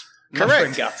ribs.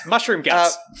 Correct. Mushroom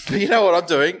guts. But you know what I'm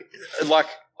doing? Like,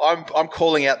 I'm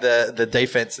calling out the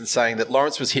defense and saying that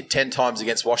Lawrence was hit 10 times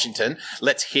against Washington.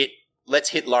 Let's hit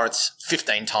Lawrence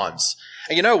 15 times.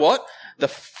 And you know what? The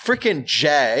freaking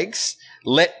Jags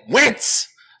let Wentz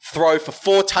throw for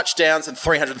 4 touchdowns and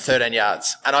 313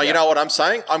 yards. And you know what I'm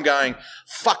saying? I'm going,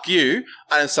 fuck you.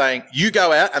 And I'm saying, you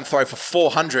go out and throw for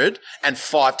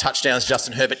 405 touchdowns,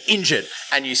 Justin Herbert injured.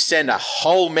 And you send a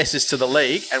whole message to the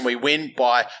league and we win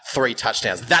by 3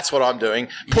 touchdowns. That's what I'm doing.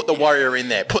 Put the Warrior in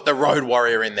there. Put the Road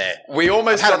Warrior in there. We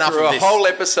almost got through a whole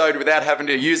episode without having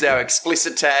to use our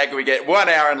explicit tag. We get 1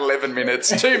 hour and 11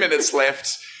 minutes, 2 minutes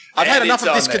left. I've had enough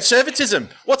of this conservatism.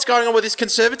 What's going on with this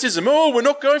conservatism? Oh, we're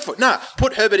not going for it. No,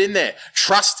 put Herbert in there.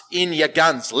 Trust in your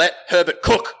guns. Let Herbert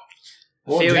cook.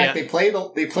 Well, Jack, they played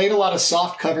a lot of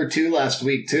soft cover too last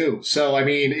week too. So I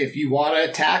mean, if you want to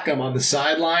attack them on the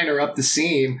sideline or up the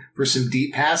seam for some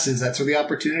deep passes, that's where the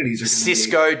opportunities are going to be.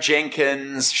 Cisco,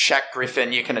 Jenkins, Shaq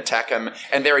Griffin, you can attack them,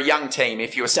 and they're a young team.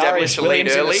 If you establish a lead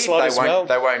early,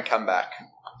 they won't come back.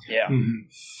 Yeah. Mm-hmm.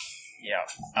 Yeah,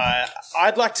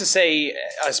 I'd like to see.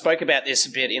 I spoke about this a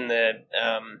bit in the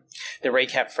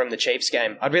recap from the Chiefs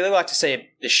game. I'd really like to see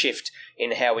the shift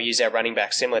in how we use our running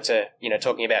backs, similar to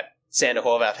talking about Sander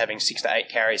Horvath having 6 to 8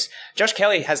 carries. Josh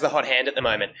Kelly has the hot hand at the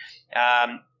moment.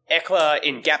 Eckler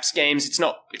in gap schemes, it's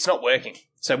not working.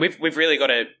 So we've really got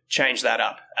to change that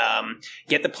up.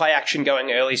 Get the play action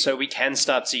going early so we can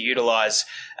start to utilize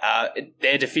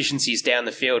their deficiencies down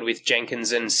the field with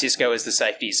Jenkins and Cisco as the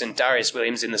safeties, and Darius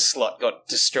Williams in the slot got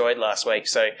destroyed last week.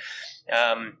 So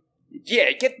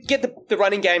get the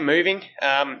running game moving.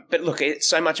 But look,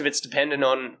 so much of it's dependent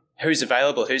on who's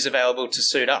available to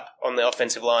suit up on the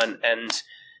offensive line, and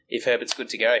if Herbert's good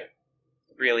to go.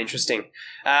 Real interesting.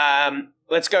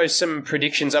 Let's go some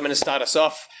predictions. I'm going to start us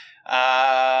off.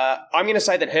 I'm going to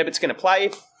say that Herbert's going to play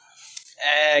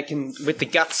with the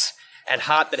guts and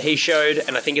heart that he showed,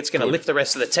 and I think it's going to lift the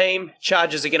rest of the team.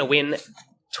 Chargers are going to win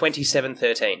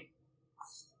 27-13.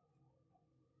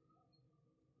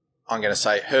 I'm going to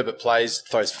say Herbert plays,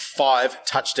 throws for 5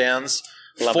 touchdowns,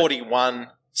 41-7.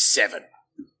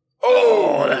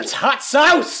 Oh, that's hot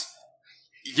sauce!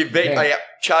 You beat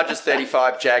Chargers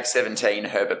 35, Jags 17,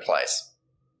 Herbert plays.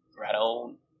 Right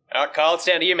on. All right, Kyle, it's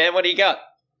down to you, man. What do you got?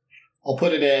 I'll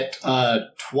put it at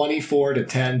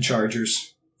 24-10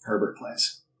 Chargers. Herbert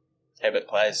plays. Herbert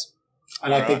plays.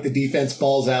 And I think the defense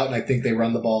balls out, and I think they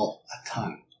run the ball a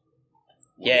ton.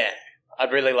 Yeah,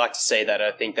 I'd really like to see that.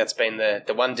 I think that's been the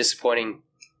one disappointing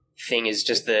thing, is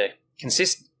just the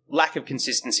lack of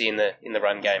consistency in the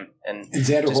run game. And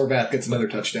Xander Horvath gets another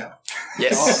touchdown.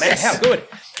 Yes. Oh, man, how good.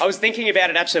 I was thinking about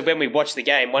it actually when we watched the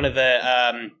game. One of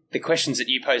the questions that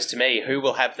you posed to me, who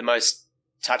will have the most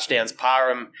touchdowns,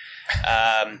 Parham,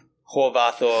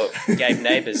 Horvath, or Gabe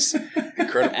Neighbours?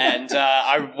 Incredible. And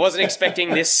I wasn't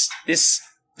expecting this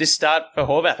start for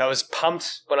Horvath. I was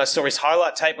pumped when I saw his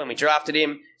highlight tape when we drafted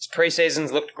him. His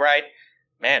preseasons looked great.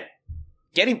 Man,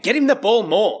 get him the ball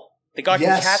more. The guy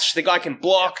can catch. The guy can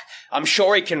block. I'm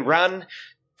sure he can run.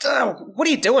 What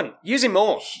are you doing? Use him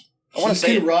more. He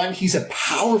can run. He's a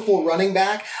powerful running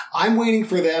back. I'm waiting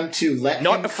for them to let him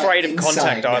not afraid of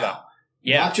contact either. Now.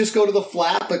 Yeah, not just go to the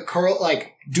flat, but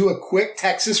do a quick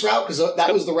Texas route, because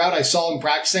that was the route I saw him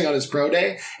practicing on his pro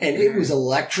day, and it was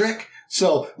electric.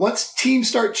 So once teams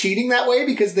start cheating that way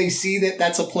because they see that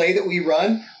that's a play that we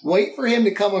run, wait for him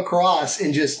to come across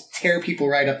and just tear people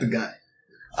right up the gut.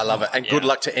 I love it. And good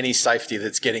luck to any safety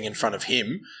that's getting in front of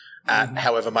him,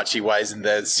 however much he weighs in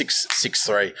the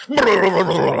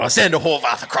 6'3". Sander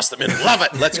Horvath across the middle. Love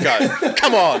it. Let's go.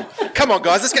 Come on,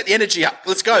 guys. Let's get the energy up.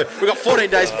 Let's go. We've got 14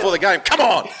 days before the game. Come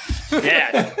on.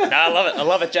 Yeah, no, I love it. I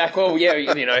love it, Jack. Well, yeah,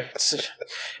 you know,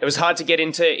 it was hard to get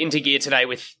into gear today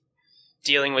with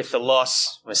dealing with the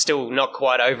loss. We're still not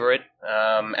quite over it,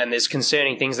 and there's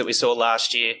concerning things that we saw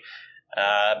last year.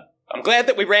 I'm glad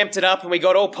that we ramped it up and we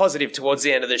got all positive towards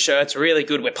the end of the show. It's really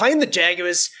good. We're playing the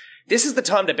Jaguars. This is the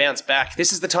time to bounce back.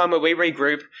 This is the time where we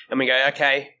regroup and we go,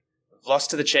 okay, we've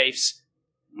lost to the Chiefs.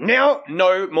 Now,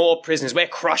 no more prisoners. We're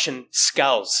crushing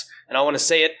skulls, and I want to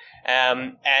see it.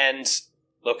 And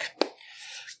look,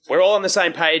 we're all on the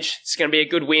same page. It's going to be a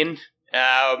good win.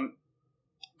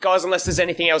 Guys, unless there's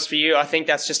anything else for you, I think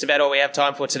that's just about all we have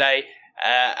time for today.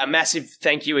 A massive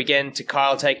thank you again to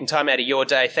Kyle taking time out of your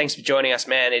day. Thanks for joining us,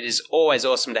 man. It is always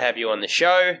awesome to have you on the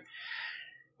show.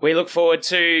 We look forward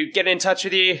to getting in touch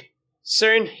with you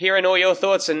soon, hearing all your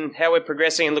thoughts and how we're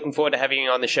progressing, and looking forward to having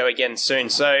you on the show again soon.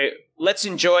 So let's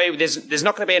enjoy. There's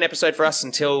not going to be an episode for us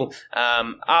until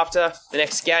after the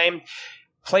next game.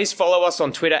 Please follow us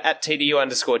on Twitter at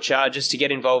TDU_Chargers to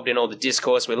get involved in all the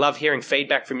discourse. We love hearing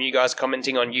feedback from you guys,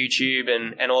 commenting on YouTube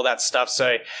and all that stuff.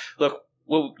 So look,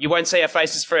 you won't see our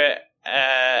faces for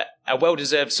a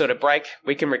well-deserved sort of break.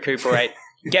 We can recuperate,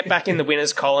 get back in the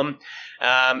winners column.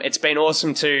 It's been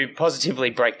awesome to positively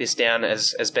break this down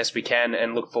as best we can,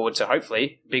 and look forward to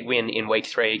hopefully a big win in week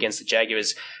 3 against the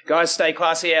Jaguars. Guys, stay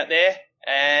classy out there,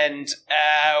 and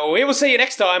we will see you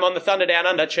next time on the Thunder Down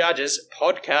Under Chargers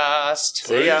podcast.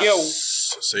 See ya.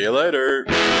 See you later.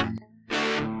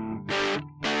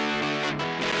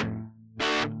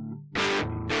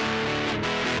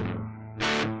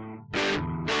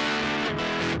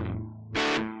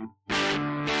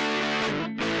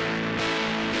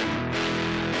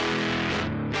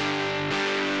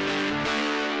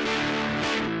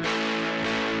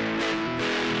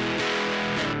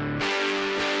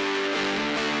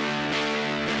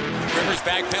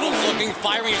 Backpedals looking,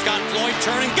 firing. He's got Floyd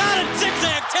turning. Got it.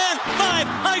 Zigzag. 10, 5,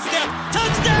 high step.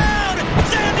 Touchdown!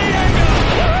 San Diego!